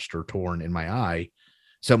detached or torn in my eye.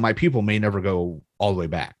 So my pupil may never go all the way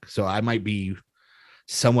back. So I might be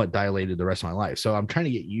somewhat dilated the rest of my life. So I'm trying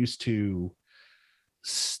to get used to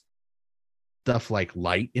stuff like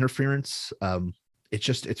light interference.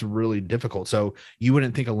 It's really difficult. So you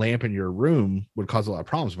wouldn't think a lamp in your room would cause a lot of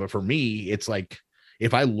problems, but for me, it's like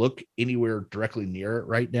if I look anywhere directly near it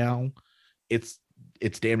right now, it's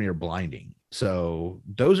damn near blinding. So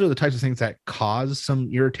those are the types of things that cause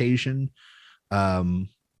some irritation.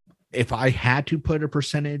 If I had to put a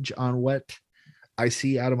percentage on what I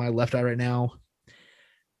see out of my left eye right now,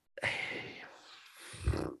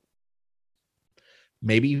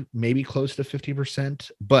 maybe close to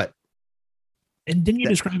 50%, but and didn't you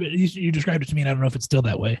describe it? You described it to me, and I don't know if it's still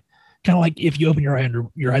that way. Kind of like if you open your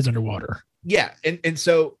eyes underwater. Yeah, and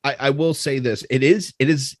so I will say this: it is.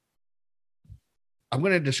 I'm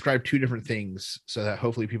going to describe two different things so that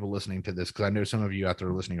hopefully people listening to this, because I know some of you out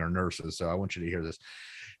there listening are nurses, so I want you to hear this.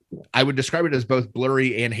 I would describe it as both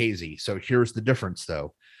blurry and hazy. So here's the difference,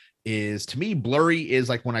 though: is to me, blurry is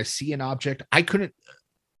like when I see an object,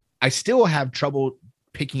 I still have trouble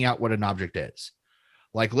picking out what an object is.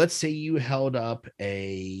 Like, let's say you held up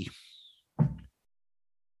a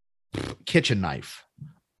kitchen knife.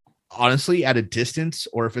 Honestly, at a distance,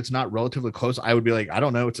 or if it's not relatively close, I would be like, I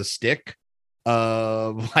don't know, it's a stick.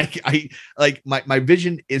 My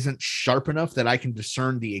vision isn't sharp enough that I can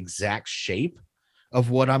discern the exact shape of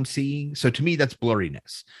what I'm seeing. So to me, that's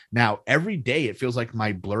blurriness. Now, every day it feels like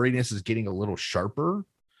my blurriness is getting a little sharper.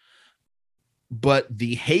 But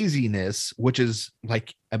the haziness, which is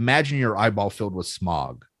like, imagine your eyeball filled with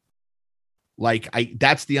smog. Like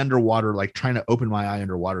that's the underwater, like trying to open my eye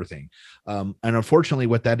underwater thing. And unfortunately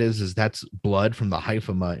what that is that's blood from the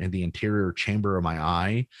hyphema in the interior chamber of my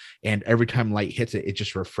eye. And every time light hits it, it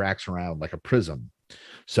just refracts around like a prism.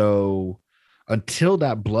 So until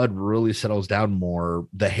that blood really settles down more,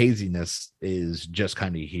 the haziness is just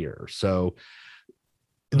kind of here. So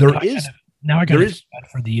Now I got it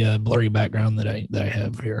for the blurry background that I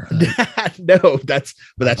have here. No, that's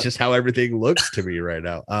just how everything looks to me right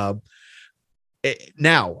now.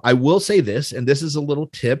 Now I will say this, and this is a little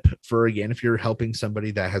tip for, again, if you're helping somebody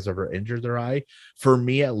that has ever injured their eye. For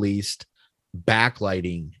me, at least,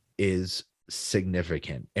 backlighting is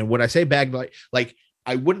significant. And when I say backlight, like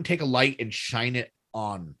I wouldn't take a light and shine it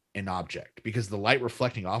on an object, because the light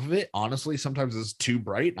reflecting off of it, honestly, sometimes is too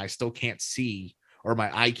bright and I still can't see, or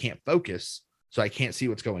my eye can't focus, so I can't see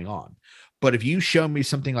what's going on. But if you show me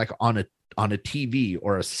something like on a TV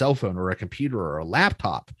or a cell phone or a computer or a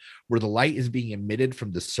laptop where the light is being emitted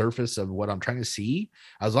from the surface of what I'm trying to see,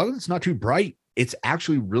 as long as it's not too bright, it's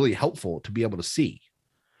actually really helpful to be able to see.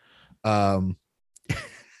 So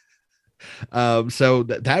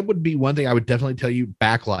that would be one thing I would definitely tell you.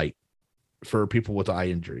 Backlight for people with eye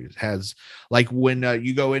injuries has, like, when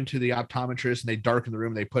you go into the optometrist and they darken the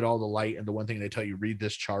room, they put all the light, and the one thing they tell you, read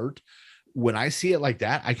this chart. When I see it like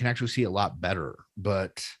that, I can actually see a lot better.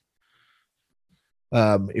 But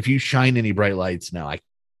if you shine any bright lights now, I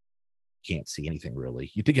can't see anything really.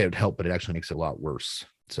 You think it would help, but it actually makes it a lot worse.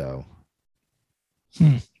 So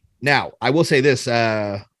now I will say this,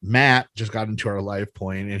 Matt just got into our live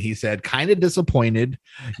point and he said, kind of disappointed.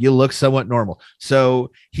 You look somewhat normal.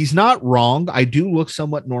 So he's not wrong. I do look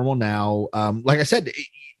somewhat normal now. Like I said,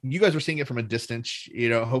 you guys are seeing it from a distance,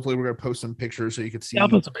 hopefully we're going to post some pictures so you can see. I'll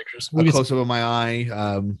put some pictures. A close up of my eye,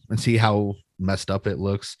 and see how messed up it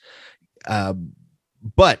looks.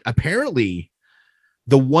 But apparently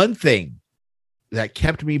the one thing that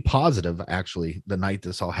kept me positive, actually, the night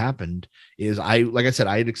this all happened, is like I said,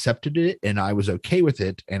 I had accepted it and I was okay with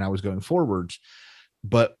it and I was going forwards,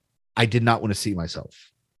 but I did not want to see myself.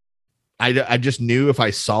 I just knew if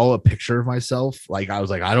I saw a picture of myself, like I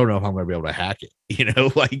was like, I don't know if I'm going to be able to hack it.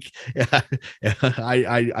 Like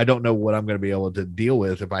I don't know what I'm going to be able to deal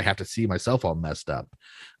with if I have to see myself all messed up.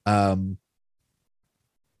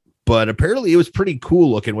 But apparently it was pretty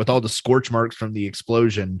cool looking with all the scorch marks from the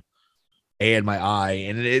explosion and my eye.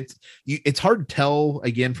 And it's hard to tell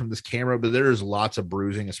again from this camera, but there's lots of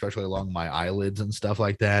bruising, especially along my eyelids and stuff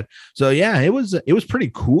like that. So yeah, it was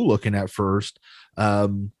pretty cool looking at first.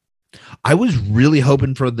 I was really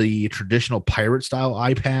hoping for the traditional pirate style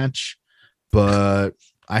eye patch, but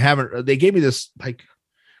I haven't. They gave me this like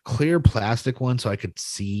clear plastic one so I could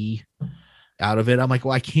see out of it. I'm like,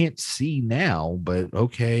 well, I can't see now, but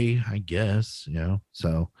okay, I guess,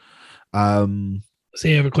 So, so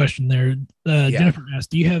you have a question there. Jennifer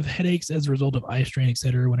asked, do you have headaches as a result of eye strain,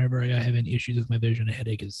 etc.? Whenever I have any issues with my vision, a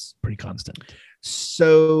headache is pretty constant.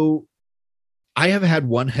 So I have had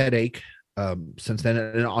one headache since then.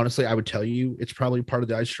 And honestly, I would tell you it's probably part of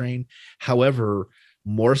the eye strain. However,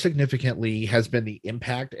 more significantly has been the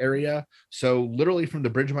impact area. So literally from the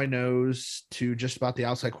bridge of my nose to just about the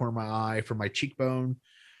outside corner of my eye, from my cheekbone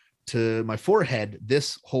to my forehead,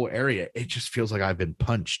 this whole area, it just feels like I've been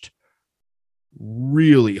punched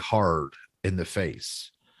really hard in the face.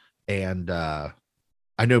 And I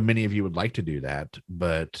know many of you would like to do that,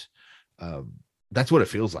 but that's what it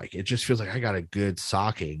feels like. It just feels like I got a good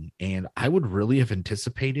socking, and I would really have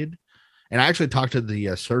anticipated. And I actually talked to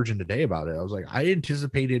the surgeon today about it. I was like, I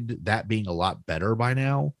anticipated that being a lot better by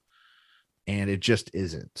now, and it just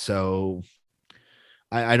isn't. So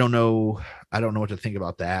I don't know. I don't know what to think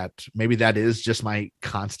about that. Maybe that is just my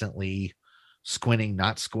constantly squinting,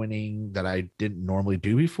 not squinting that I didn't normally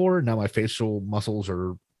do before. Now my facial muscles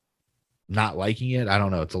are not liking it. I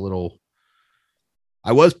don't know. It's a little.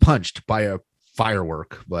 I was punched by a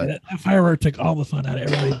firework, but that firework took all the fun out of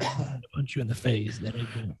everybody to punch you in the face. That it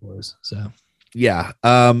did for us. So yeah.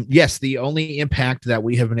 Yes, the only impact that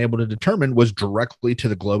we have been able to determine was directly to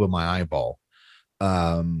the globe of my eyeball.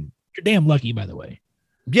 You're damn lucky, by the way.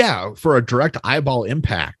 Yeah, for a direct eyeball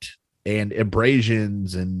impact and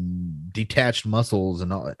abrasions and detached muscles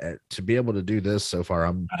and all, to be able to do this so far,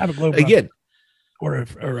 I have a globe again, or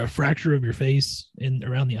a fracture of your face in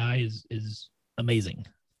around the eye is amazing.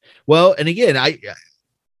 Well, and again,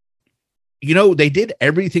 they did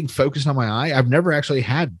everything focused on my eye. I've never actually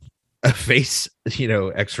had a face,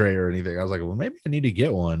 x-ray or anything. I was like, well, maybe I need to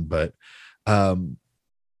get one, but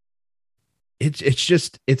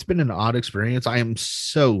it's been an odd experience. I am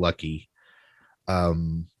so lucky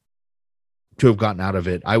to have gotten out of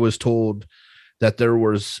it. I was told that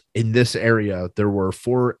in this area, there were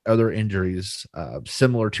 4 other injuries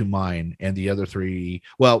similar to mine, and the other 3,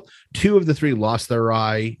 2 of the 3 lost their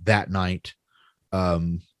eye that night.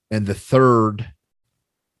 And the third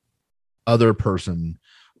other person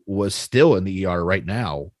was still in the ER right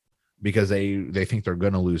now because they think they're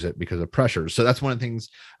going to lose it because of pressure. So that's one of the things.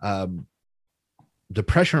 The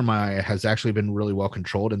pressure in my eye has actually been really well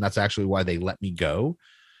controlled, and that's actually why they let me go,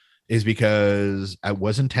 is because I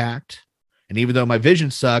was intact. And even though my vision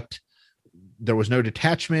sucked, there was no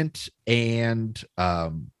detachment, and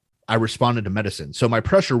I responded to medicine. So my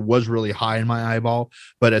pressure was really high in my eyeball,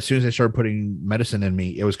 but as soon as they started putting medicine in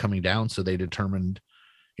me, it was coming down. So they determined,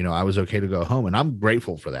 I was okay to go home, and I'm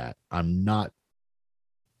grateful for that. I'm not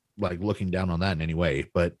like looking down on that in any way,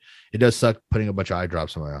 but it does suck putting a bunch of eye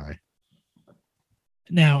drops in my eye.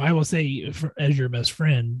 Now, I will say, as your best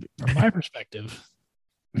friend, from my perspective,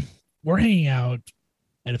 we're hanging out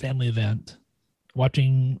at a family event,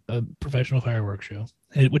 watching a professional fireworks show,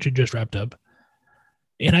 which had just wrapped up.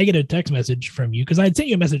 And I get a text message from you because I had sent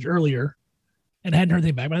you a message earlier and hadn't heard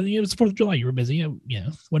anything back. But I think it was the 4th of July. You were busy.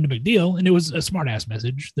 Wasn't a big deal. And it was a smart ass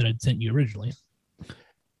message that I'd sent you originally.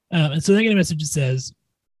 And so I get a message that says,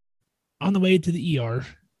 on the way to the ER,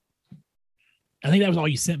 I think that was all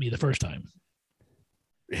you sent me the first time.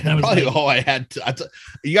 Probably all I had.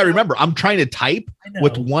 You got to remember, I'm trying to type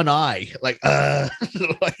with one eye, like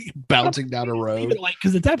bouncing down a road.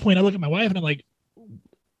 Because at that point, I look at my wife and I'm like,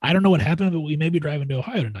 I don't know what happened, but we may be driving to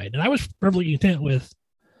Ohio tonight. And I was perfectly content with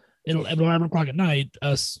at 11 o'clock at night,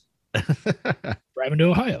 us driving to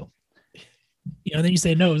Ohio. And then you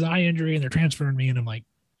say, no, it was an eye injury and they're transferring me. And I'm like,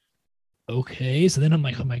 okay. So then I'm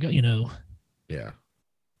like, oh my God, yeah.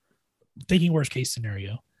 Thinking worst case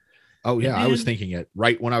scenario. Oh yeah, I was thinking it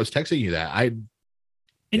right when I was texting you that.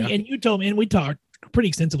 And you told me, and we talked pretty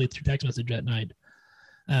extensively through text message that night.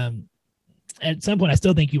 At some point, I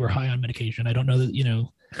still think you were high on medication. I don't know that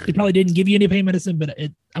they probably didn't give you any pain medicine, but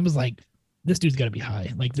I was like, this dude's got to be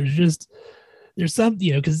high. Like there's some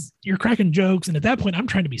because you're cracking jokes, and at that point, I'm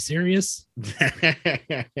trying to be serious.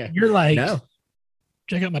 You're like, no.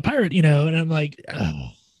 check out my pirate, you know, and I'm like, oh.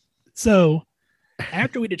 So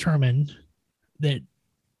after we determined that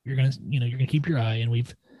you're going to keep your eye, and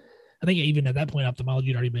I think even at that point, ophthalmology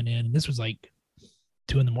had already been in, and this was like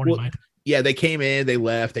 2 a.m. Well, yeah, they came in, they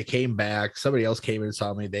left, they came back. Somebody else came in and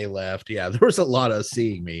saw me, they left. Yeah, there was a lot of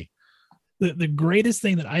seeing me. The greatest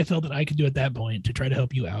thing that I felt that I could do at that point to try to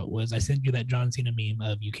help you out was I sent you that John Cena meme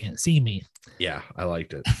of "You can't see me." Yeah, I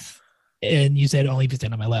liked it. And you said only if you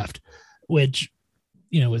stand on my left, which,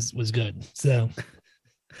 you know, was good. So,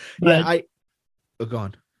 yeah, go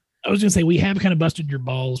on. I was gonna say we have kind of busted your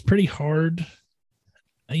balls pretty hard,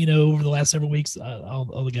 you know, over the last several weeks.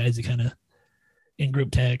 All the guys that kind of in group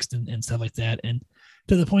text and stuff like that, and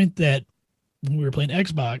to the point that when we were playing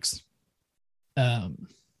Xbox,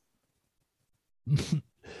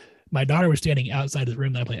 my daughter was standing outside of the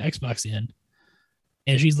room that I play Xbox in,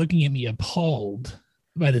 and she's looking at me appalled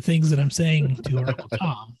by the things that I'm saying to her Uncle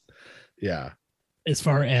Tom. Yeah. As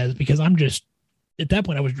far as, because I'm just, at that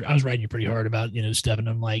point, I was writing you pretty hard about, you know, stuff. And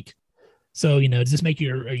I'm like, so, you know, does this make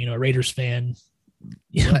you, you know, a Raiders fan?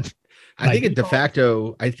 You know, I think de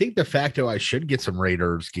facto, I should get some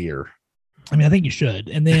Raiders gear. I mean, I think you should.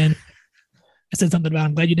 And then I said something about,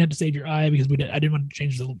 I'm glad you didn't have to save your eye because I didn't want to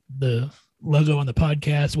change the logo on the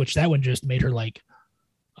podcast, which that one just made her like,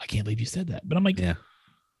 I can't believe you said that. But I'm like, yeah,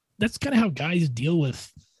 that's kind of how guys deal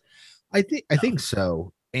with. I think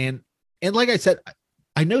so. And like I said,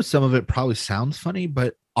 I know some of it probably sounds funny,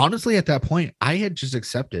 but honestly, at that point, I had just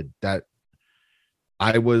accepted that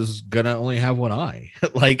I was gonna only have one eye.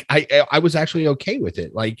 Like I was actually okay with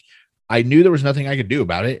it. Like I knew there was nothing I could do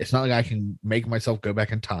about it. It's not like I can make myself go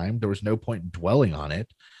back in time. There was no point in dwelling on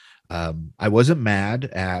it. I wasn't mad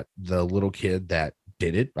at the little kid that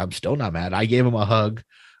did it. I'm still not mad. I gave him a hug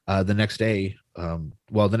the next day.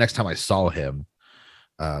 The next time I saw him,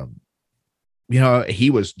 you know, he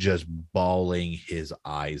was just bawling his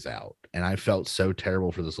eyes out, and I felt so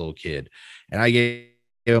terrible for this little kid. And I gave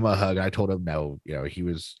him a hug. I told him, no, you know, he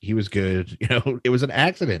was good. You know, it was an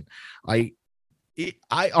accident. I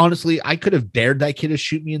honestly, I could have dared that kid to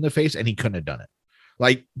shoot me in the face, and he couldn't have done it.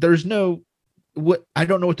 Like, there's no, I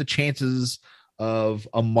don't know what the chances of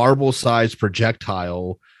a marble-sized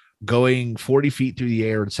projectile going 40 feet through the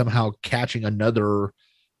air and somehow catching another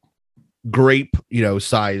grape, you know,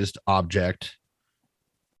 sized object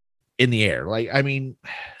in the air. Like, I mean,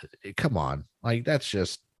 come on. Like, that's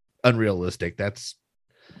just unrealistic.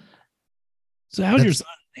 So how's your son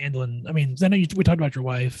handling? I mean, I know we talked about your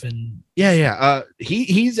wife and yeah.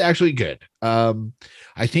 He's actually good. I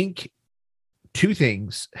think 2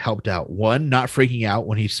 things helped out. One, not freaking out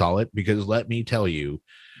when he saw it, because let me tell you,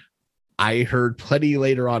 I heard plenty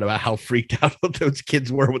later on about how freaked out those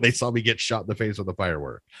kids were when they saw me get shot in the face with a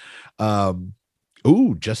firework.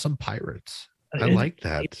 Just some pirates. I like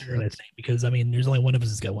that. Because I mean, there's only one of us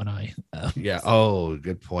that's got one eye. Yeah. Oh,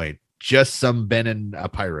 good point. Just some Ben and a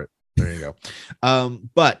pirate. There you go.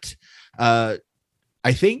 But I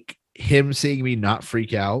think him seeing me not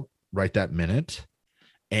freak out right that minute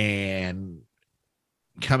and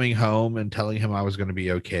coming home and telling him I was going to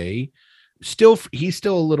be okay. He's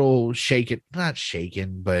still a little shaken, not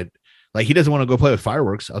shaken, but like he doesn't want to go play with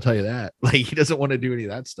fireworks. I'll tell you that. Like he doesn't want to do any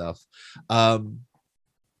of that stuff.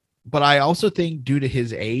 But I also think due to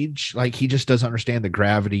his age, like he just doesn't understand the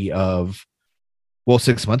gravity of,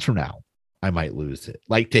 6 months from now, I might lose it.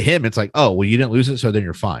 Like to him, it's like, oh, well, you didn't lose it, so then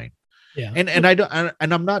you're fine. Yeah. And I don't,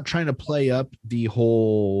 and I'm not trying to play up the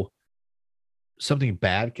whole something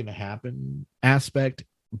bad can happen aspect,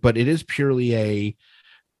 but it is purely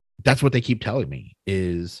that's what they keep telling me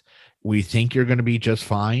is we think you're going to be just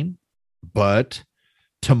fine, but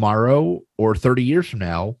tomorrow or 30 years from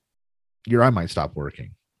now, your eye might stop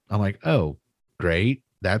working. I'm like, oh, great.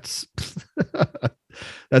 That's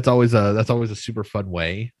that's always a super fun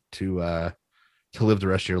way to live the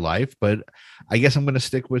rest of your life. But I guess I'm going to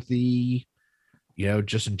stick with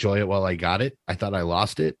just enjoy it while I got it. I thought I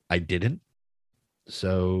lost it. I didn't.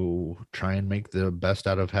 So try and make the best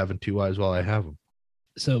out of having 2 eyes while I have them.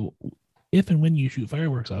 So if and when you shoot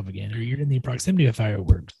fireworks off again, or you're in the proximity of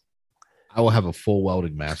fireworks, I will have a full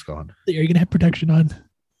welding mask on. Are you going to have protection on?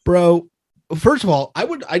 Bro, first of all,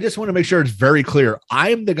 I just want to make sure it's very clear.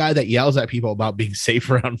 I'm the guy that yells at people about being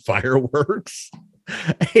safe around fireworks.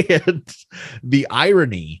 And the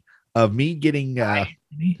irony of me getting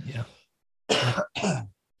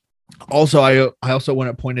Also, I also want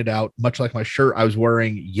to point it out, much like my shirt, I was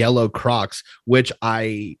wearing yellow Crocs, which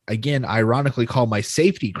I, again, ironically call my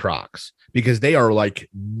safety Crocs because they are like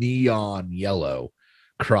neon yellow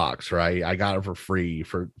Crocs, right? I got them for free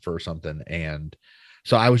for something. And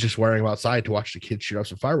so I was just wearing them outside to watch the kids shoot off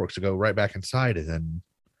some fireworks to go right back inside. And then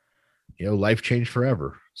life changed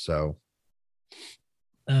forever. So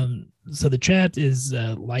So the chat is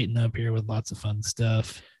lighting up here with lots of fun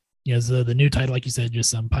stuff. So the new title, like you said, Just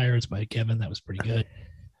Some Pirates by Kevin, that was pretty good.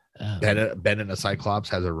 Ben and a Cyclops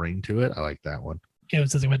has a ring to it. I like that one. Kevin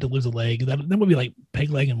says I'm going to lose a leg. That would be like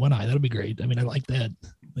peg leg and one eye. That'll be great. I mean, I like that. I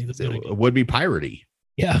think that's It would be piratey.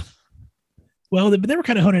 Yeah. Well, they were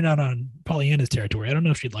kind of honing out on Pollyanna's territory. I don't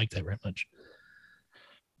know if she'd like that very much.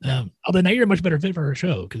 Although now you're a much better fit for her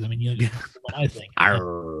show because I mean, what I think.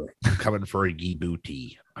 Arr, I'm coming for a ye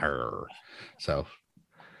booty. Arr. So,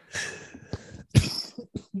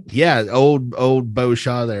 yeah, old Bo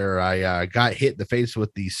Shaw there. I got hit in the face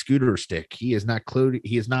with the scooter stick. He is not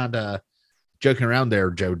joking around there,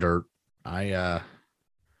 Joe Dirt.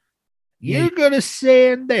 You're gonna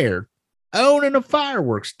stand there owning a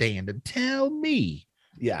fireworks stand and tell me.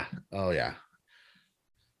 Yeah. Oh yeah.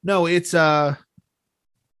 No, it's yeah,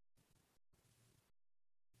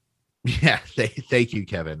 thank you,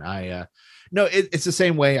 Kevin. No, it's the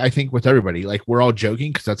same way I think with everybody. Like we're all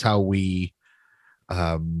joking because that's how we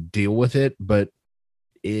deal with it, but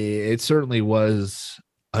it certainly was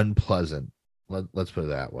unpleasant. Let's put it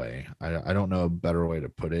that way. I don't know a better way to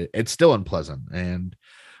put it. It's still unpleasant, and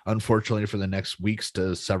unfortunately for the next weeks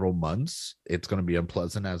to several months, it's going to be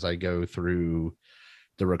unpleasant as I go through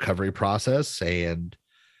the recovery process. And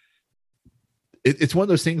it's one of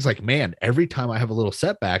those things like, man, every time I have a little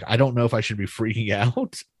setback, I don't know if I should be freaking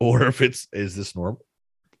out or if is this normal?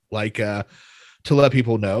 Like, to let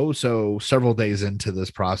people know. So several days into this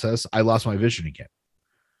process, I lost my vision again.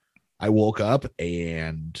 I woke up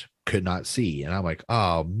and could not see. And I'm like,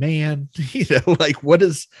 oh man, like what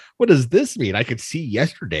does this mean? I could see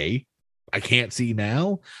yesterday. I can't see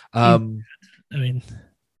now. I mean,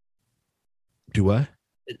 do what?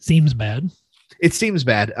 It seems bad. It seems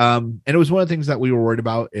bad. And it was one of the things that we were worried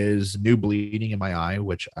about is new bleeding in my eye,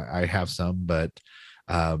 which I have some, but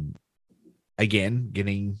again,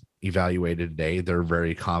 getting evaluated today, they're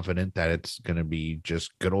very confident that it's going to be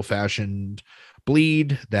just good old fashioned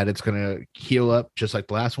bleed, that it's going to heal up just like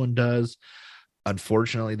the last one does.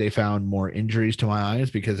 Unfortunately, they found more injuries to my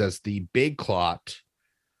eyes because as the big clot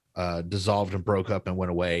dissolved and broke up and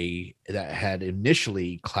went away, that had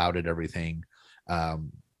initially clouded everything.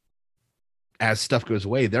 As stuff goes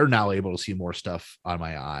away, they're now able to see more stuff on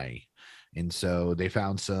my eye. And so they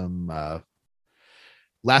found some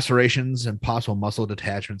lacerations and possible muscle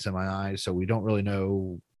detachments in my eyes. So we don't really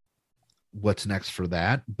know what's next for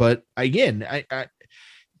that. But again,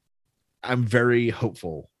 I'm very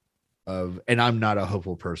hopeful and I'm not a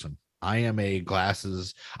hopeful person. I'm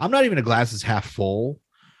not even a glasses half full.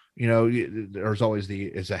 There's always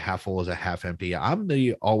is a half full, is a half empty. I'm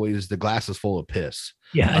always the glass is full of piss.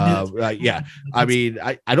 Yeah. Yeah. I mean,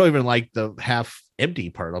 I don't even like the half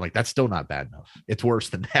empty part. I'm like, that's still not bad enough. It's worse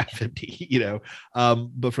than half empty,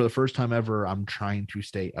 but for the first time ever, I'm trying to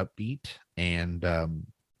stay upbeat and,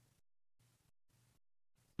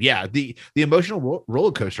 yeah, the emotional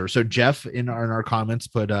roller coaster. So Jeff in our comments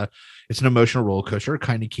put it's an emotional roller coaster,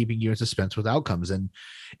 kind of keeping you in suspense with outcomes. And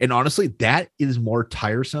honestly, that is more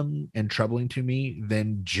tiresome and troubling to me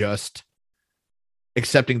than just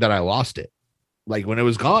accepting that I lost it. Like when it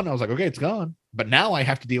was gone, I was like, okay, it's gone. But now I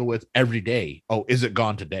have to deal with every day. Oh, is it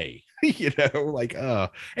gone today?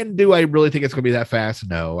 And do I really think it's going to be that fast?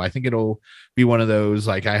 No, I think it'll be one of those,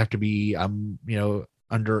 like I have to be,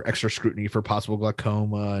 under extra scrutiny for possible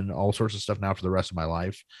glaucoma and all sorts of stuff now for the rest of my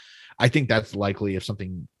life. I think that's likely if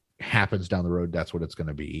something happens down the road, that's what it's going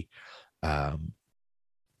to be. But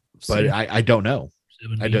I don't know.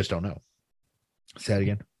 70. I just don't know. Say that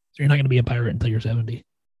again. So you're not going to be a pirate until you're 70.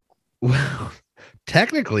 Well,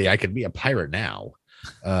 technically I could be a pirate now.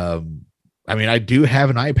 I mean, I do have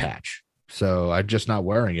an eye patch, so I'm just not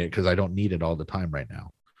wearing it because I don't need it all the time right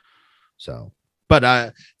now. So,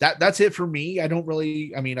 but that's it for me. I don't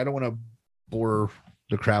want to bore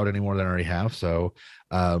the crowd any more than I already have. So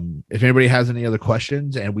if anybody has any other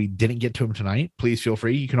questions and we didn't get to them tonight, please feel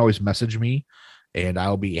free. You can always message me and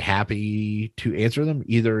I'll be happy to answer them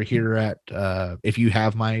either here at, if you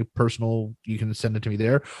have my personal, you can send it to me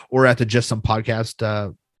there or at the Just Some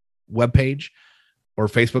Podcast webpage or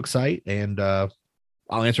Facebook site. And I'll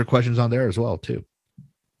answer questions on there as well too.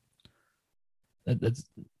 That's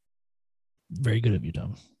very good of you,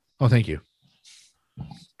 Tom. Oh, thank you.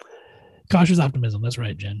 Cautious optimism. That's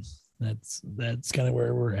right, Jen. That's kind of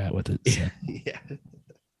where we're at with it. So. Yeah.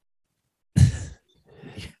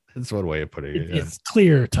 That's one way of putting it. It's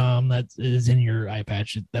clear, Tom, that is in your eye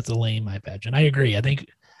patch. That's a lame eye patch. And I agree. I think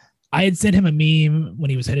I had sent him a meme when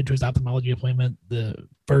he was headed to his ophthalmology appointment the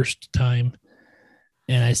first time.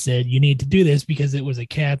 And I said, you need to do this because it was a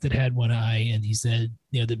cat that had one eye. And he said,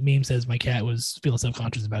 the meme says my cat was feeling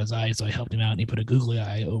self-conscious about his eye. So I helped him out and he put a googly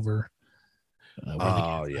eye over where the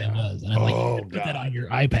cat's eye was. And I'm like, you put that on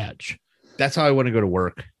your eye patch. That's how I want to go to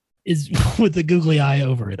work. Is with the googly eye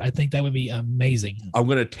over it. I think that would be amazing. I'm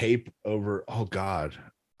going to tape over. Oh God.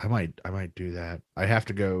 I might do that. I have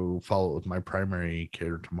to go follow it with my primary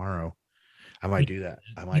care tomorrow. I might do that.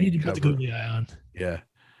 I might need to put the googly eye on. Yeah.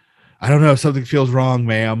 I don't know. Something feels wrong,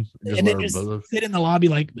 ma'am. And then just sit in the lobby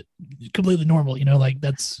like completely normal. Like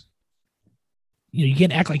that's, you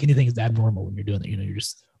can't act like anything is abnormal when you're doing that. You're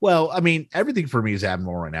just. Well, I mean, everything for me is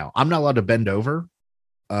abnormal right now. I'm not allowed to bend over.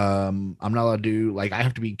 I'm not allowed to do I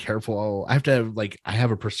have to be careful. I have to have I have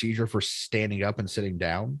a procedure for standing up and sitting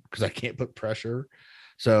down because I can't put pressure.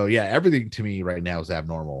 So yeah, everything to me right now is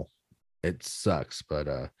abnormal. It sucks, but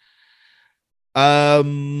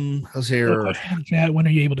let's hear. Chat, when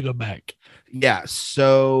are you able to go back? Yeah,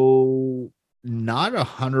 so not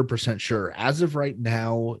 100% sure. As of right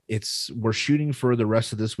now, we're shooting for the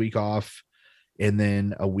rest of this week off and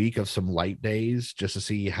then a week of some light days just to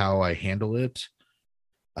see how I handle it.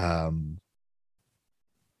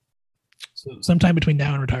 So sometime between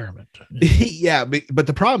now and retirement. Yeah, but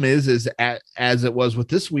the problem is as it was with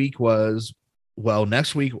this week was, well,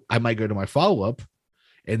 next week I might go to my follow-up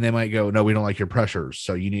and they might go, no, we don't like your pressures,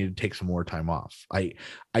 so you need to take some more time off. I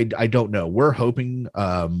don't know. We're hoping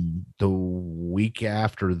the week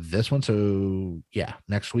after this one, so yeah,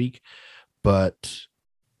 next week. But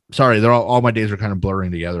sorry, they're all my days are kind of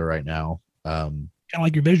blurring together right now. Kind of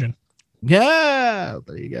like your vision. Yeah,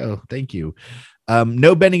 there you go. Thank you.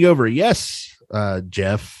 No bending over. Yes,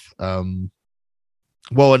 Jeff.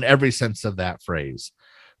 Well, in every sense of that phrase,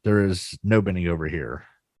 there is no bending over here.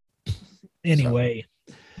 Anyway,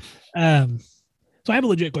 so I have a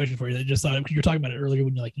legit question for you. That just thought you were talking about it earlier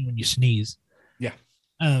when you sneeze. Yeah.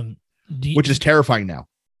 Which is terrifying now.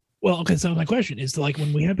 Well, okay. So my question is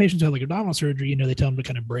when we have patients who have abdominal surgery, they tell them to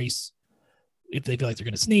kind of brace if they feel like they're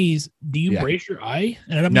going to sneeze. Do you brace your eye?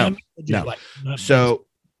 And no. So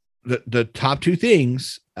the top two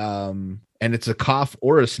things, and it's a cough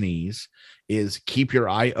or a sneeze, is keep your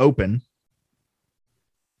eye open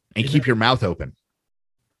and keep your mouth open.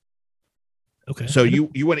 Okay. So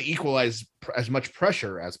you want to equalize as much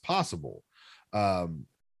pressure as possible. So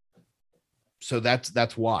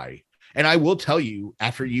that's why. And I will tell you,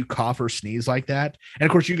 after you cough or sneeze like that, and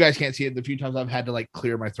of course you guys can't see it. The few times I've had to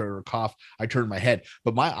clear my throat or cough, I turn my head,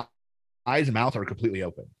 but my eyes and mouth are completely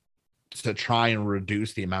open to try and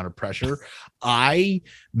reduce the amount of pressure. I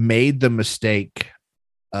made the mistake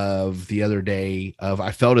of the other day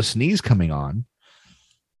I felt a sneeze coming on.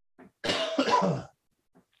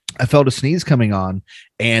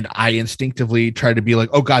 And I instinctively tried to be like,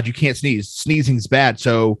 oh God, you can't sneeze. Sneezing's bad.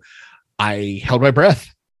 So I held my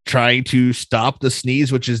breath, trying to stop the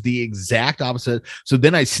sneeze, which is the exact opposite. So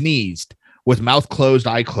then I sneezed with mouth closed,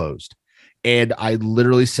 eye closed. And I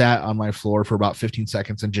literally sat on my floor for about 15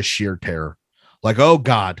 seconds in just sheer terror. Oh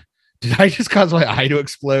God, did I just cause my eye to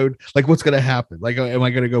explode? What's going to happen? Am I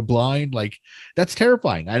going to go blind? That's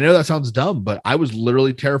terrifying. I know that sounds dumb, but I was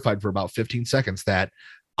literally terrified for about 15 seconds that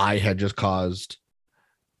I had just caused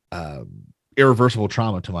irreversible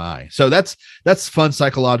trauma to my eye. So that's fun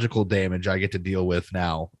psychological damage I get to deal with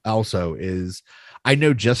now. Also is I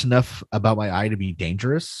know just enough about my eye to be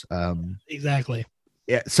dangerous. Exactly.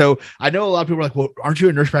 Yeah. So I know a lot of people are like, well, aren't you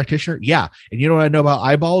a nurse practitioner? Yeah. And you know what I know about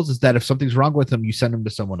eyeballs is that if something's wrong with them, you send them to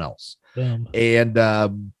someone else. And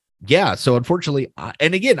yeah. So unfortunately,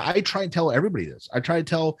 and again, I try and tell everybody this. I try to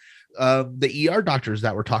tell the ER doctors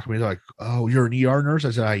that were talking to me. They're like, oh, you're an ER nurse?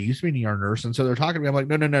 I said, I used to be an ER nurse. And so they're talking to me. I'm like,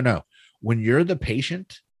 no. When you're the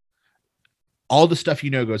patient, all the stuff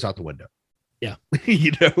goes out the window. Yeah.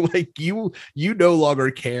 You no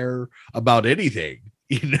longer care about anything,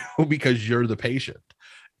 because you're the patient.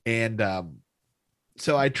 And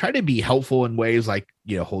so I try to be helpful in ways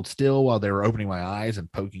hold still while they were opening my eyes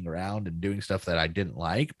and poking around and doing stuff that I didn't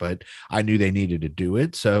like, but I knew they needed to do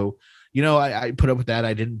it. So, I put up with that.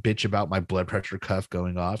 I didn't bitch about my blood pressure cuff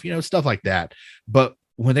going off, stuff like that. But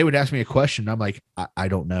when they would ask me a question, I'm like, I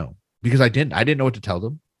don't know, because I didn't know what to tell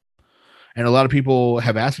them. And a lot of people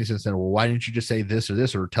have asked me since then, well, why didn't you just say this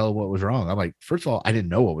or tell them what was wrong? I'm like, first of all, I didn't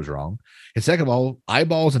know what was wrong. And second of all,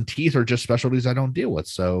 eyeballs and teeth are just specialties I don't deal with.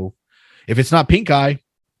 So if it's not pink eye,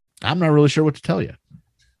 I'm not really sure what to tell you.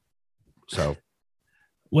 So.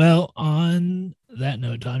 Well, on that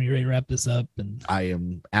note, Tom, you ready to wrap this up? And I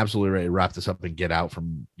am absolutely ready to wrap this up and get out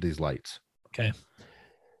from these lights. Okay.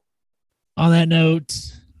 On that note,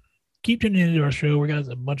 keep tuning into our show. We got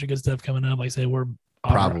a bunch of good stuff coming up. Like I said, we're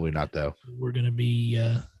probably not though. We're going to be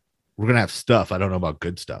We're gonna have stuff. I don't know about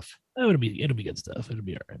good stuff. Oh, it'll be good stuff. It'll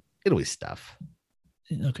be all right. It'll be stuff.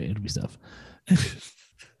 Okay, it'll be stuff.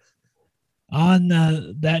 On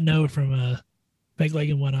that note, from Peg Leg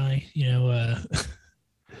and One Eye, y'all have.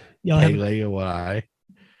 Leg and One Eye.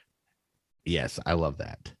 Yes, I love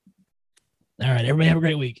that. All right, everybody have a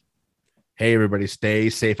great week. Hey, everybody, stay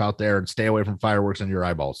safe out there and stay away from fireworks in your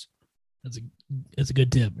eyeballs. That's a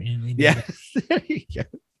good tip. Yeah, there you go.